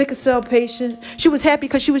 sickle cell patient. She was happy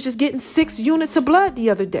because she was just getting 6 units of blood the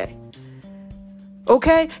other day.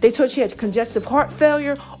 Okay? They told she had congestive heart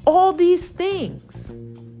failure, all these things.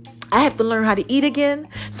 I have to learn how to eat again.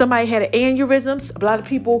 Somebody had an aneurysm. A lot of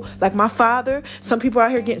people, like my father. Some people are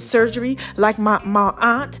out here getting surgery, like my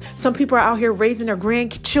aunt. Some people are out here raising their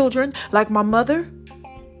grandchildren, like my mother.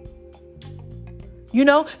 You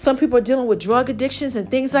know, some people are dealing with drug addictions and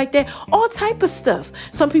things like that. All type of stuff.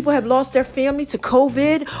 Some people have lost their family to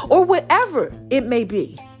COVID or whatever it may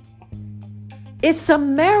be. It's a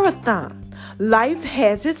marathon. Life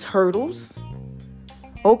has its hurdles.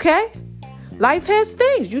 Okay? Life has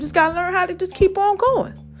things. You just got to learn how to just keep on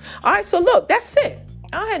going. All right, so look, that's it.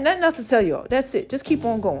 I don't have nothing else to tell y'all. That's it. Just keep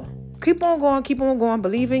on going. Keep on going. Keep on going.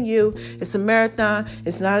 Believe in you. It's a marathon.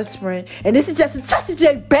 It's not a sprint. And this is just a touch of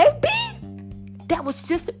J, baby. That was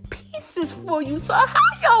just pieces for you. So how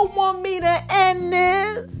y'all want me to end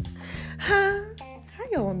this? Huh? How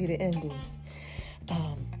y'all want me to end this?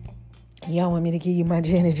 Y'all want me to give you my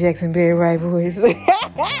Janet Jackson Barry White voice? Look,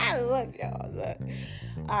 y'all, look.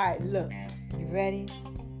 All right, look. You ready?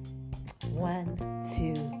 1,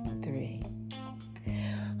 2, 3.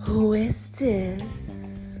 Who is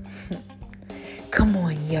this? Come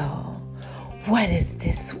on, y'all. What is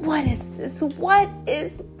this? What is this? What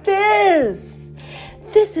is this?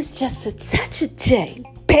 This is just a touch of J,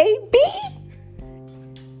 baby.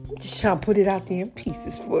 I'm just trying to put it out there in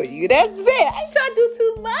pieces for you. That's it. I ain't trying to do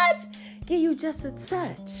too much. Give you just a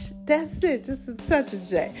touch. That's it. Just a touch of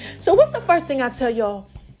J. So what's the first thing I tell y'all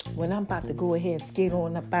when I'm about to go ahead and skate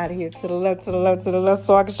on up out of here to the left, to the left, to the left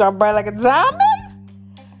so I can shine bright like a diamond?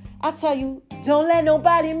 I tell you, don't let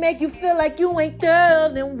nobody make you feel like you ain't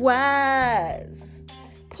thorough and wise.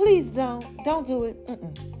 Please don't. Don't do it.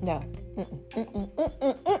 No.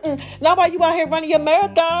 Not while you out here running your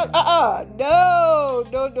marathon. No.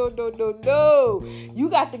 You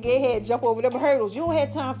got to get ahead and jump over them hurdles. You don't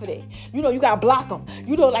have time for that. You got to block them.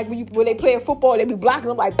 Like when they play football, they be blocking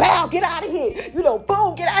them like, pow, get out of here.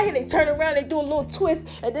 Boom, get out of here. They turn around, they do a little twist,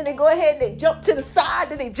 and then they go ahead and they jump to the side,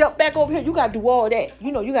 then they jump back over here. You got to do all that.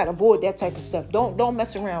 You got to avoid that type of stuff. Don't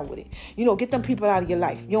mess around with it. Get them people out of your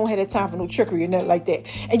life. You don't have that time for no trickery or nothing like that.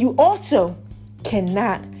 And you also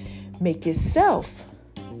cannot make yourself,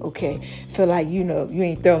 feel like, you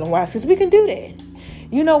ain't thorough and wise. Because we can do that.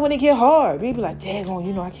 When it get hard, we be like,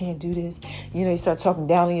 daggone, I can't do this. You start talking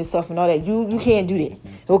down on yourself and all that. You can't do that.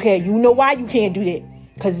 Okay? You know why you can't do that?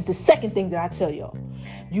 Because it's the second thing that I tell y'all.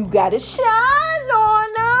 You got to shine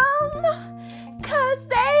on them. Because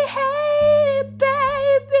they hate it,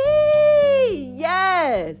 baby.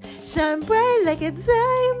 Yes. Shine bright like a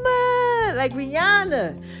diamond. Like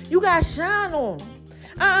Rihanna. You got to shine on them.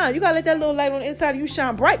 You got to let that little light on the inside of you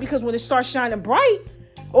shine bright, because when it starts shining bright,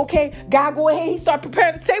 God go ahead, he start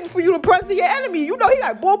preparing the table for you in the presence of your enemy. He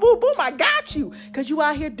like, boom, boom, boom, I got you. Because you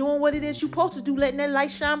out here doing what it is you supposed to do, letting that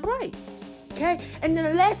light shine bright. Okay? And then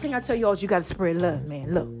the last thing I tell y'all is you got to spread love,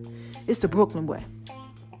 man. Look, it's the Brooklyn way.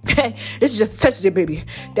 Okay? It's just a touch of it, baby.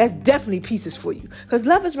 That's definitely pieces for you. Because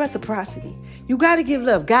love is reciprocity. You got to give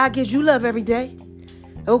love. God gives you love every day.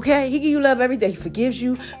 Okay, he give you love every day. He forgives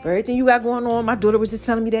you for everything you got going on. My daughter was just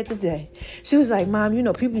telling me that today. She was like, Mom,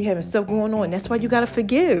 people be having stuff going on. That's why you got to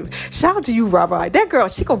forgive. Shout out to you, Rabbi. That girl,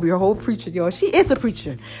 she going to be a whole preacher, y'all. She is a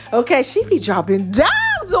preacher. Okay, she be dropping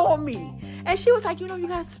dimes on me. And she was like, you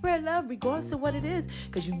got to spread love regardless of what it is,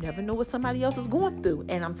 because you never know what somebody else is going through.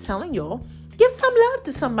 And I'm telling y'all, give some love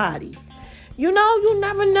to somebody. You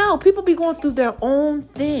never know. People be going through their own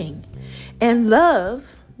thing. And love,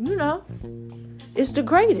 it's the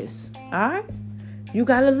greatest. All right. You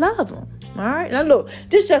got to love them. All right. Now, look,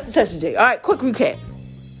 this is just a touch of J. All right. Quick recap.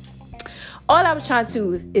 All I was trying to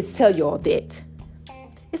do is tell y'all that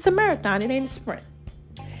it's a marathon. It ain't a sprint.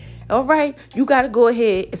 All right. You got to go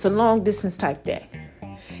ahead. It's a long distance type thing.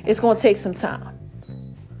 It's going to take some time.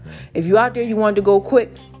 If you out there, you wanted to go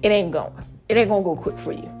quick, it ain't going. It ain't going to go quick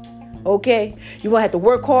for you. Okay, you're going to have to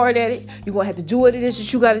work hard at it. You're going to have to do what it is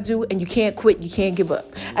that you got to do, and you can't quit. You can't give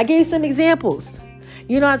up. I gave you some examples.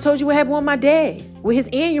 I told you what happened with my dad with his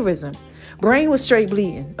aneurysm. Brain was straight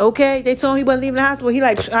bleeding. Okay, they told him he wasn't leaving the hospital. He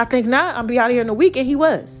like, I think not. I'll be out of here in a week, and he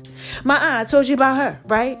was. My aunt, I told you about her,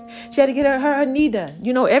 right? She had to get her knee done,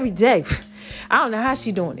 every day. I don't know how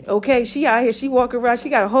she doing it. Okay, she out here, she walking around, she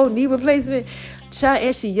got a whole knee replacement. Child,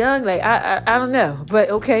 and she young, like I don't know, but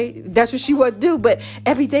okay, that's what she would do. But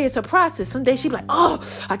every day it's a process. Some days she be like, oh,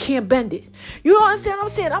 I can't bend it. You don't understand what I'm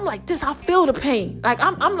saying? I'm like this. I feel the pain. Like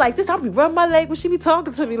I'm like this. I'll be rubbing my leg when she be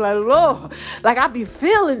talking to me, like Lord, like I be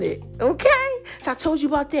feeling it. Okay, so I told you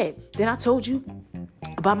about that. Then I told you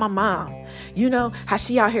about my mom. How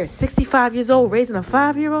she out here, 65 years old, raising a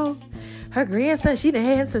 5-year-old. Her grandson, she done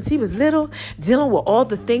had him since he was little, dealing with all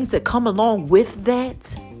the things that come along with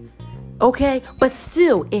that. Okay, but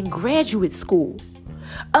still in graduate school,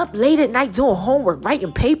 up late at night doing homework,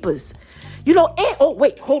 writing papers, and oh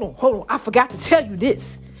wait, hold on. I forgot to tell you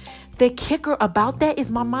this. The kicker about that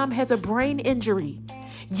is my mom has a brain injury.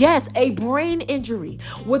 Yes, a brain injury.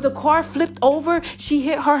 Where the car flipped over, she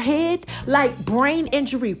hit her head, like brain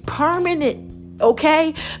injury, permanent.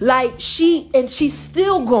 Okay, like she's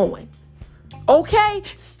still going. Okay,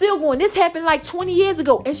 still going. This happened like 20 years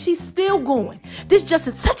ago, and she's still going. This just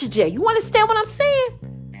a touch of J. You understand what I'm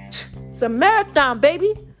saying? It's a marathon,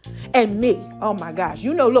 baby. And me, oh my gosh.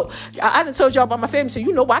 Look, I done told y'all about my family,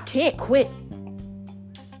 so I can't quit.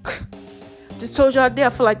 Just told y'all there,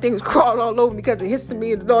 I feel like things crawl all over me because of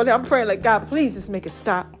histamine and all that. I'm praying like, God, please just make it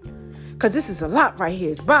stop. Because this is a lot right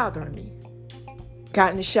here. It's bothering me.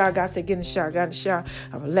 Got in the shower. God said, get in the shower. Got in the shower.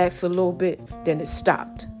 I relaxed a little bit. Then it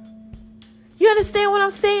stopped. You understand what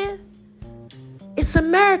I'm saying? It's a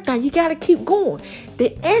marathon. You got to keep going.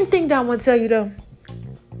 The end thing that I want to tell you, though,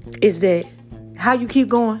 is that how you keep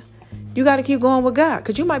going, you got to keep going with God.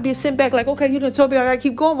 Because you might be sitting back like, okay, you done told me I got to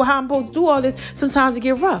keep going. Well, how I'm supposed to do all this? Sometimes it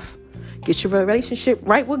get rough. Get your relationship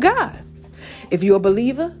right with God. If you're a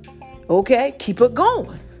believer, okay, keep it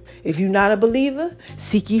going. If you're not a believer,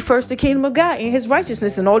 seek ye first the kingdom of God and his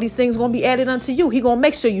righteousness, and all these things going to be added unto you. He going to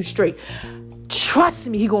make sure you straight. Trust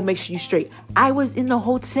me, he going to make sure you straight. I was in the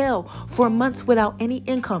hotel for months without any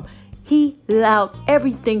income. He allowed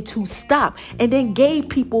everything to stop and then gave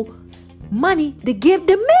people money to give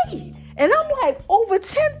to me. And I'm like, over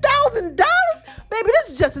 $10,000? Baby,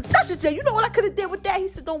 this is just a touch of J. You know what I could have did with that? He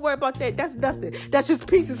said, don't worry about that. That's nothing. That's just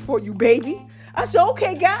pieces for you, baby. I said,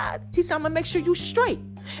 okay, God. He said, I'm going to make sure you straight.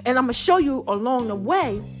 And I'm going to show you along the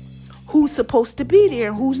way who's supposed to be there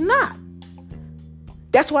and who's not.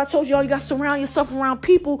 That's why I told you all you got to surround yourself around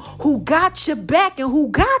people who got your back and who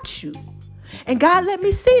got you. And God let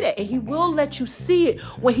me see that. And he will let you see it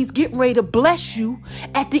when he's getting ready to bless you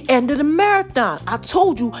at the end of the marathon. I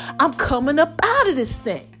told you I'm coming up out of this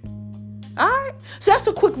thing. All right. So that's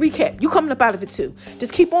a quick recap. You coming up out of it too.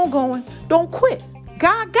 Just keep on going. Don't quit.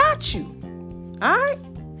 God got you. All right.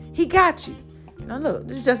 He got you. Now look,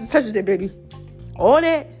 this is just a touch of that, baby. All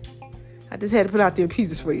that. I just had to put out there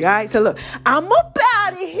pieces for you. All right. So look, I'm up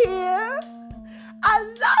out of here. I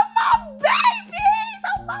love my babies.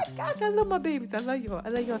 Oh my gosh. I love my babies. I love y'all. I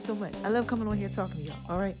love y'all so much. I love coming on here talking to y'all.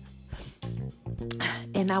 All right.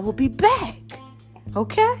 And I will be back.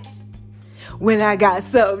 Okay. When I got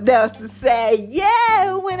something else to say.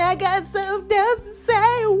 Yeah. When I got something else to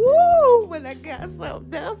say. Woo. When I got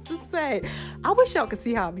something else to say. I wish y'all could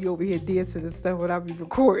see how I be over here dancing and stuff when I be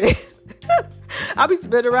recording. I be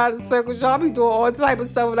spinning around in circles, y'all. I be doing all type of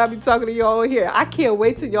stuff when I be talking to y'all here. I can't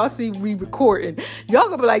wait till y'all see me recording. Y'all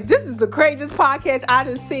gonna be like, this is the craziest podcast I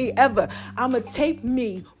done seen ever. I'ma tape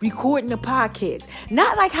me recording the podcast.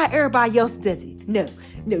 Not like how everybody else does it. No,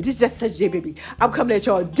 this is just such a baby. I'm coming at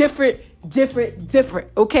y'all different.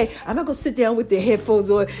 Okay, I'm not gonna sit down with the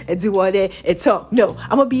headphones on and do all that and talk. No, I'm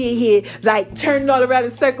gonna be in here like turning all around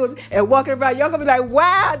in circles and walking around. Y'all gonna be like,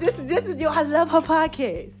 wow, this is yo. I love her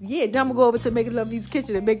podcast. Yeah, then I'm gonna go over to Making Love Meets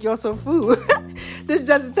Kitchen and make y'all some food. This is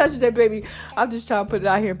just a touch of that, baby. I'm just trying to put it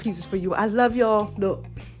out here in pieces for you. I love y'all. Look,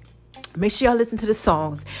 make sure y'all listen to the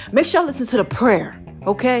songs. Make sure y'all listen to the prayer.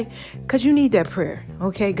 Okay, because you need that prayer.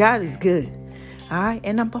 Okay, God is good. All right,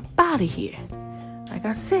 and I'm up out of here. Like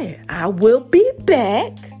I said, I will be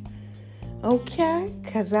back, okay,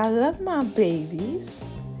 because I love my babies,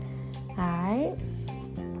 all right?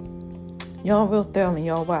 Y'all real thorough and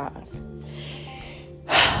y'all wise.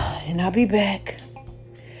 And I'll be back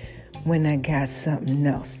when I got something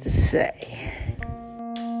else to say.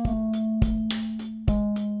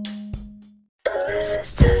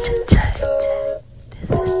 This is just a touch. This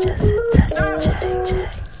is just a touch.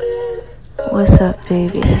 What's up,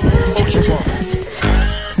 baby? This is just a touch.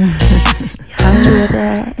 Y'all hear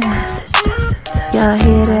that? Y'all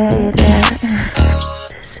hear that?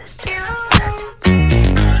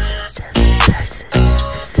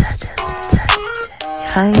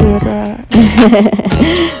 Y'all hear that?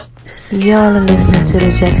 Y'all are listening to the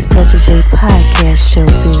Just a Touch of J podcast show,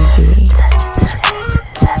 baby.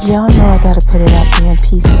 Y'all know I gotta put it out there in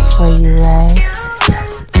pieces for you, right?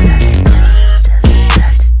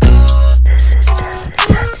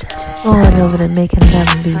 Going over to Making Love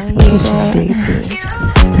Meets Kitchen, baby.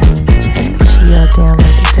 Put y'all down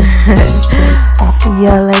like the Just a Touch of J.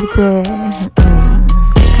 Y'all like that?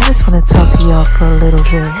 I just want to talk to y'all for a little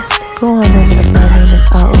bit. Go on over to my name is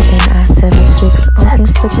RONI76 on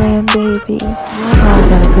Instagram, baby. Y'all know I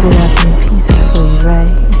gotta put it out there in pieces for you, right?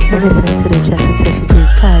 You're listening to the Just a Touch of J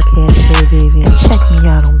podcast show, baby. And check me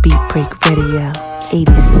out on Beat Break Radio,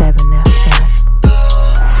 87 FM.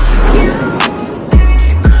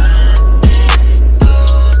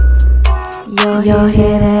 Y'all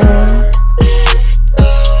hear that?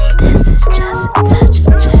 This is just a touch of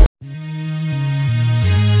J.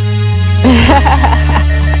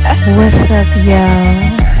 What's up, y'all?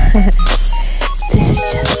 This is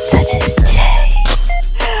just a touch of J.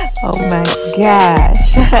 Oh my gosh.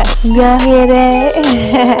 Y'all hear that?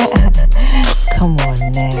 Come on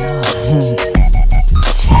now.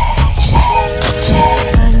 J.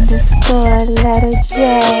 Letter J.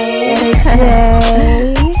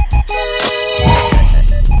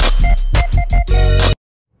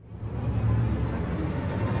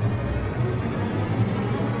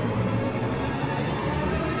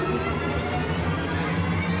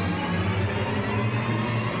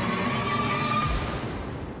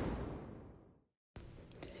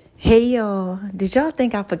 Hey y'all, did y'all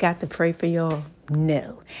think I forgot to pray for y'all?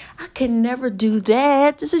 No, I can never do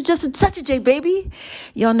that. This is just a touch of J, baby.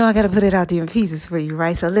 Y'all know I gotta put it out there in pieces for you,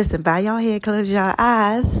 right? So listen, bow y'all head, close your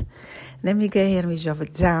eyes. Let me go ahead and drop a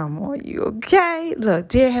dime on you, okay? Look,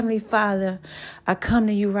 dear Heavenly Father, I come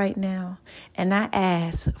to you right now and I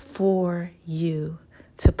ask for you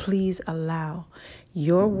to please allow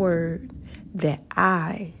your word that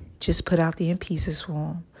I just put out there in pieces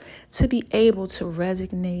form to be able to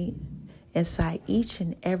resonate inside each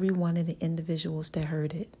and every one of the individuals that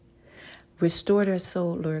heard it. Restore their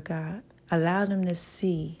soul, Lord God. Allow them to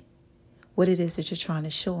see what it is that you're trying to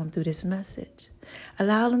show them through this message.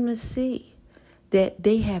 Allow them to see that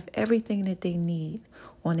they have everything that they need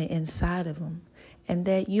on the inside of them and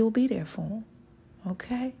that you'll be there for them,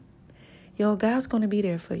 okay? Yo, God's going to be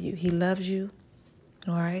there for you. He loves you,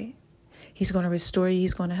 all right? He's going to restore you.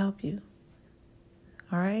 He's going to help you,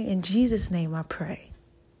 all right? In Jesus' name I pray.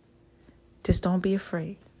 Just don't be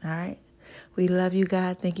afraid, all right? We love you,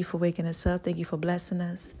 God. Thank you for waking us up. Thank you for blessing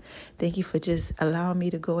us. Thank you for just allowing me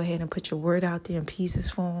to go ahead and put your word out there in pieces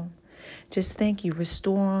for them. Just thank you.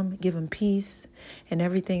 Restore them. Give them peace and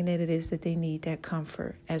everything that it is that they need, that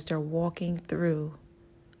comfort as they're walking through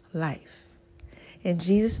life. In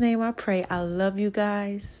Jesus' name I pray. I love you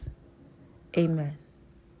guys. Amen.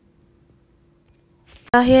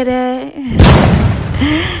 Y'all hear that?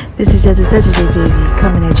 This is just a touch of J, baby,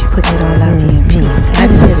 coming at you, putting it all out there in peace. I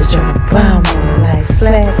just had to drop a bomb on life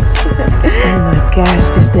flex. Oh my gosh,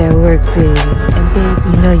 just that work, baby. And baby,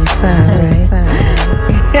 you know you fine, right?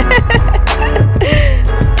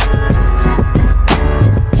 It's just a touch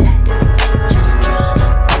of J. Just trying to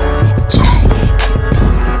put it J.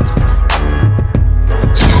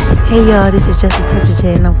 Hey y'all, this is just a touch of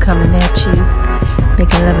J, and I'm coming at you,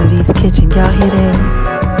 making Love and V's Kitchen. Y'all hear that?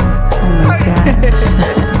 Oh my gosh.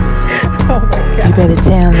 Oh my God. You better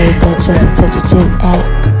download that Just a Touch of J app.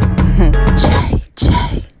 J.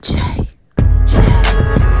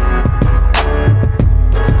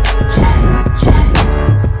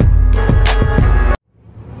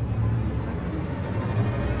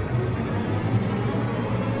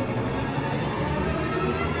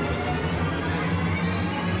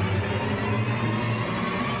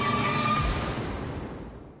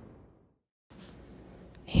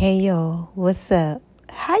 Hey y'all, what's up?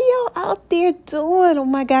 How y'all out there doing? Oh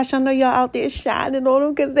my gosh, I know y'all out there shining on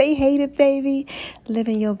them because they hate it, baby.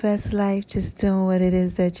 Living your best life, just doing what it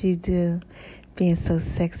is that you do. Being so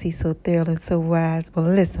sexy, so thrilling, so wise. Well,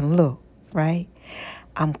 listen, look, right?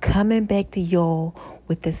 I'm coming back to y'all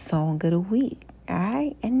with the song of the week, all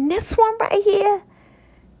right? And this one right here,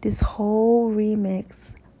 this whole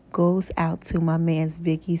remix goes out to my man's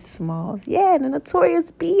Biggie Smalls. Yeah, the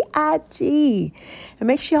Notorious B.I.G. And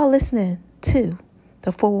make sure y'all listening to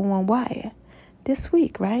the 411 Wire this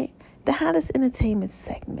week, right? The hottest entertainment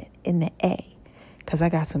segment in the A. Because I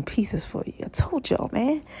got some pieces for you. I told y'all,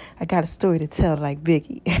 man. I got a story to tell like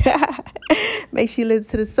Biggie. Make sure you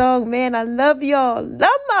listen to the song, man. I love y'all.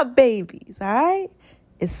 Love my babies, all right?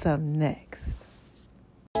 It's up next.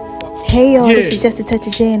 Hey y'all, this is just a touch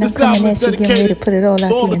of J, and I'm coming at you, getting ready to put it all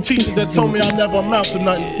out there in pieces. That told me I never amount to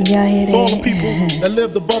nothing. Y'all hear that? All the people that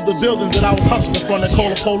lived above the buildings that I was hustling from, that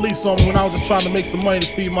called the police on me when I was just trying to make some money to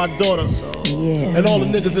feed my daughter. Yeah. And all the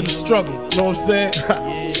niggas in the struggle, you know what I'm saying?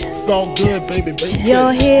 It's all good, baby.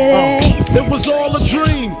 Y'all hear that? It was all a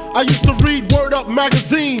dream. I used to read Word Up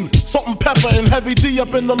magazine, Salt and Pepper and Heavy D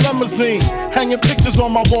up in the limousine, hanging pictures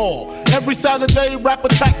on my wall. Every Saturday, Rap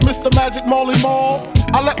Attack, Mr. Magic, Marley Marl.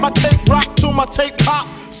 I let my tape rock till my tape pop.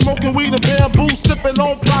 Smoking weed and bamboo, sipping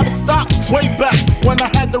on private stock. Way back when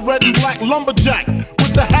I had the red and black lumberjack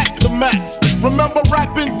with the hat to match. Remember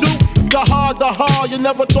rapping Duke? The hard, you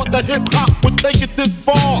never thought that hip-hop would take it this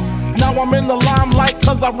far. Now I'm in the limelight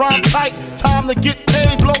cause I rhyme tight. Time to get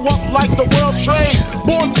paid, blow up like the world trade.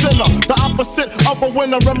 Born sinner, the opposite of a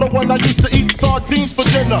winner. Remember when I used to eat sardines for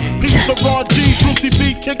dinner? Peace to Raw D, Brucey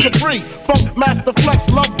B, Kid Capri, Funk Master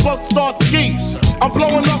Flex, Love Bug, Star Ski. I'm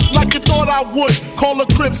blowing up like you thought I would. Call a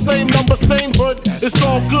crib, same number, same hood. It's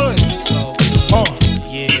all good.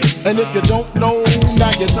 And if you don't know,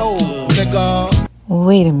 now you know, nigga.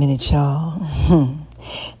 Wait a minute, y'all.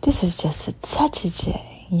 This is just a touch of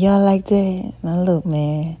J. Y'all like that? Now look,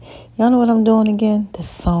 man. Y'all know what I'm doing again? The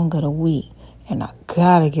song of the week. And I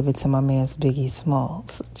gotta give it to my man's Biggie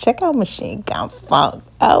Smalls. Check out Machine Gun Funk.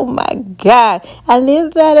 Oh my God. I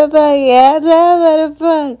live by the fuck. Yeah, I live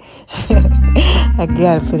by the fuck. I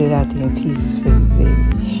gotta put it out there in pieces for you,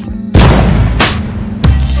 baby.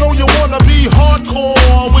 So you wanna be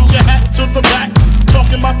hardcore with your hat to the back,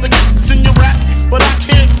 talking about the kicks in your raps, but I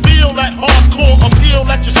can't feel that hardcore appeal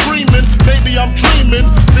that you're screaming. Maybe I'm dreaming.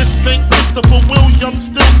 This ain't Christopher Williams,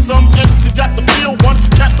 still some MC got the feel one.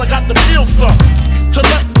 Caps, I got the feel some. To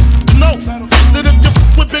let you know that if you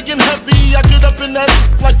with big and heavy, I get up in that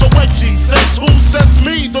like the wedgie. Says who? Says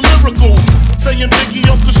me, the lyrical.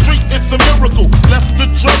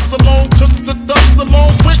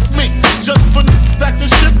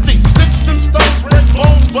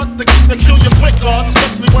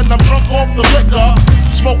 when I'm drunk off the liquor.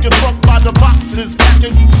 Smoking fuck by the boxes,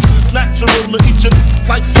 packing it's natural to each and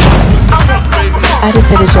like baby. I just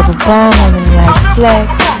had to drop a bomb on him like flex.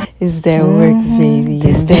 Is that work, baby?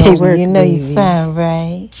 Is that work, you know baby. You fine,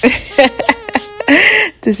 right?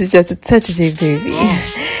 This is just a touch of J, baby.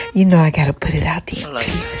 You know I gotta put it out there in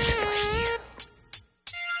pieces for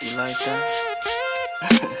you. You like that?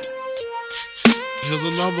 Here's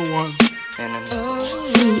another one. COUCH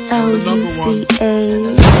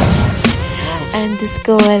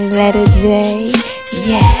 _ letter J.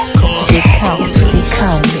 Yes, that's shit count. That's what they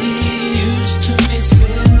call me.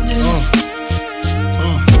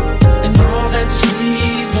 And all that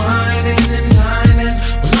sweet whining and dining.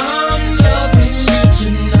 Well, I'm loving you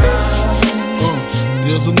tonight.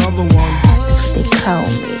 Here's another one. That's what they call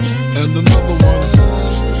me. And another one.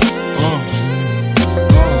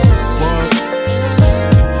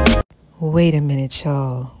 Wait a minute,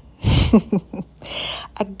 y'all.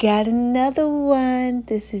 I got another one.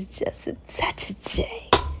 This is just a touch of J.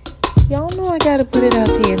 Y'all know I gotta put it out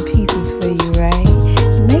there in pieces for you, right?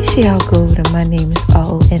 Make sure y'all go over to My Name Is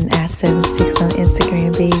ONI76 on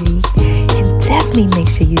Instagram, baby. And definitely make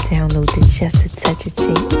sure you download the Just a Touch of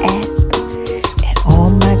J app. And oh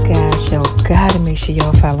my gosh, y'all gotta make sure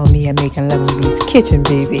y'all follow me at Making Love in B's Kitchen,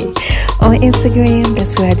 baby. On Instagram,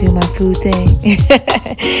 that's where I do my food thing.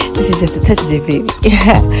 This is just a touch of J, baby.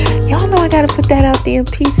 Y'all know I gotta put that out there in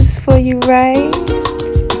pieces for you, right?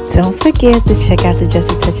 Don't forget to check out the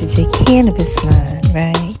Just a Touch of J cannabis line,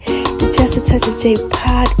 right? The Just a Touch of J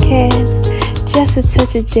podcast, Just a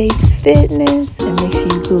Touch of J's fitness, and make sure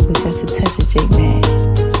you Google Just a Touch of J, man.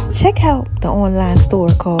 Check out the online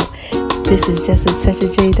store called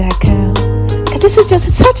thisisjustatouchofj.com, cause this is just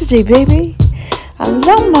a touch of J, baby. I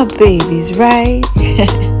love my babies, right?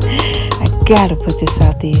 I gotta put this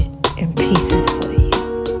out there in pieces for you.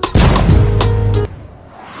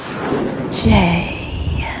 J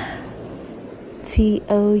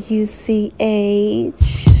TOUCH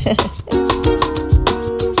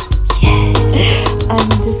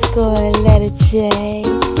 _ letter J.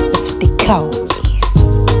 That's what they call me.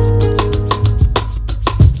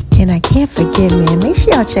 And I can't forget, man, make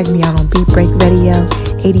sure y'all check me out on Beat Break Radio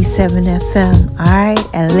 87 FM, alright?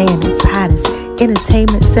 Atlanta's hottest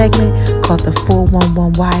entertainment segment called the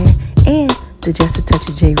 411 Wire and the Just a Touch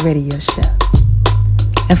of J radio show.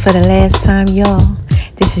 And for the last time, y'all,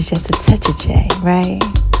 this is just a touch of J, right?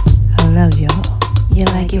 I love y'all. You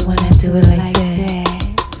like it when I do it like that?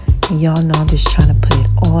 And y'all know I'm just trying to put it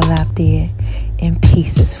all out there in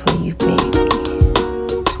pieces for you, baby.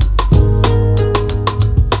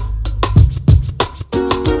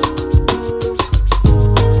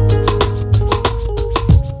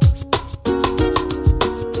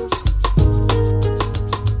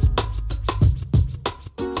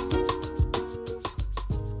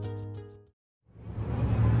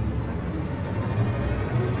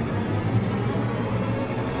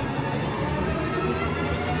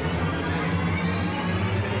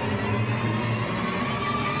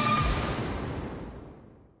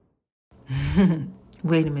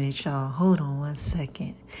 Wait a minute, y'all. Hold on one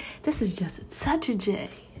second. This is just a touch of J.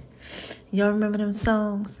 Y'all remember them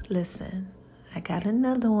songs? Listen, I got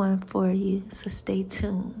another one for you, so stay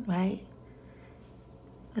tuned, right?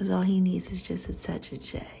 Because all he needs is just a touch of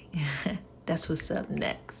J. That's what's up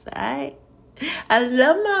next, all right? I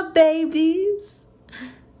love my babies.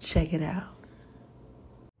 Check it out.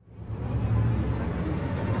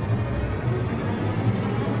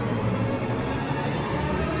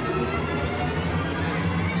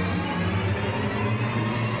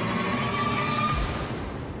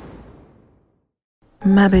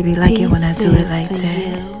 My baby like it when I do it like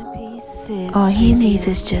that. All he needs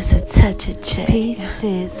is just a touch of J.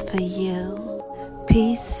 Pieces for you.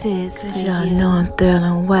 Pieces for you. Y'all know I'm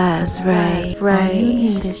thorough and wise, right? All you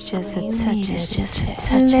need is just a touch of J.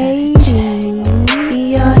 Ladies,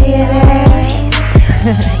 y'all hear that?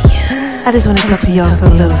 I just want to talk to y'all for a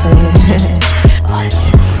little bit.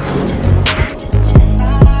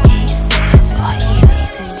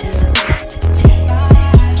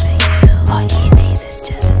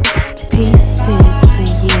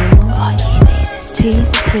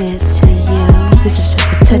 Pieces for you. This is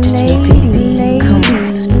just a touch of J, baby. Come on.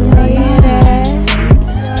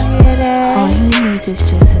 All you need is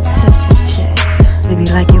just a touch of J. Baby,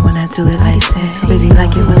 like it when I do it like that. Baby,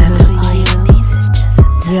 like it when I do it.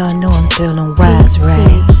 Y'all know I'm feeling wise,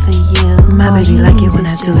 right? My baby, like it when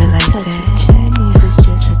I do it like that.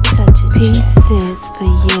 Pieces for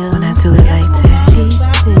you. When I do it like that.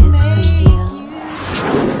 Pieces for you.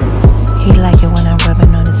 He like it when I'm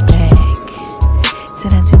rubbing on his back.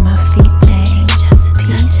 Then I do my feet thing.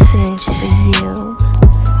 Pieces for you.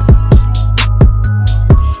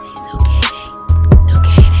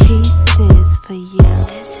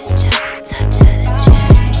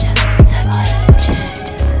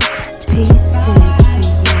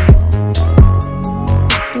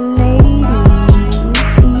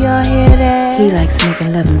 that? He likes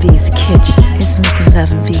making love in V's kitchen. It's making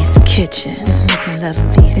love in V's kitchen. It's making love in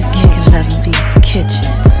V's kitchen. It's making love in V's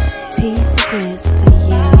kitchen. Pieces for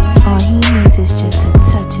you. All he needs is just a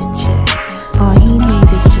touch of check. All he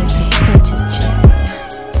needs is just a touch of check.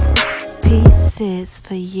 Pieces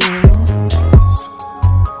for you.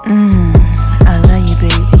 I love you,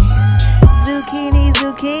 baby. Zucchini,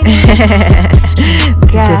 zucchini.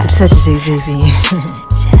 Just a touch of J, baby.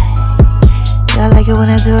 Y'all like it when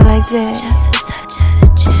I do it like that? Just a touch of the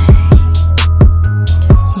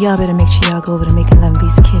J. Y'all better make sure y'all go over to Making Love in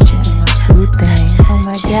V's kitchen. Food thing. Oh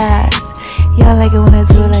my gosh. Y'all like it when I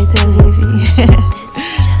do it like that, baby?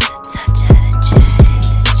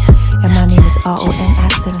 And my name is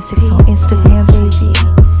RONI76 on Instagram, baby.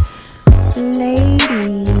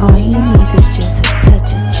 Lady, all he needs is just a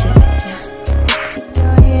touch of check.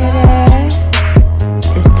 Y'all hear that?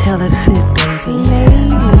 It's tell it fit, baby.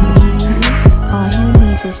 Ladies, all he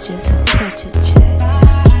needs is just a touch of check.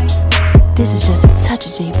 This is just a touch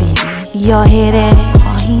of J, baby. Y'all hear that?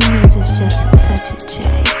 All he needs is just a touch of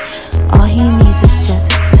check. All he needs is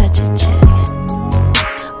just a touch of check.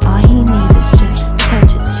 All he needs is just a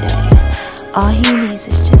touch of check. All he needs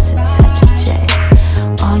is just a touch of check.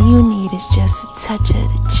 All you need is just a touch of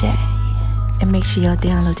the J. And make sure y'all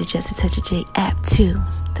download the Just a Touch of J app too.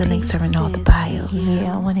 The links are in all the bios.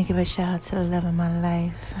 Yeah, I want to give a shout out to the love of my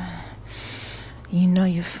life. You know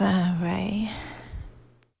you're fine, right?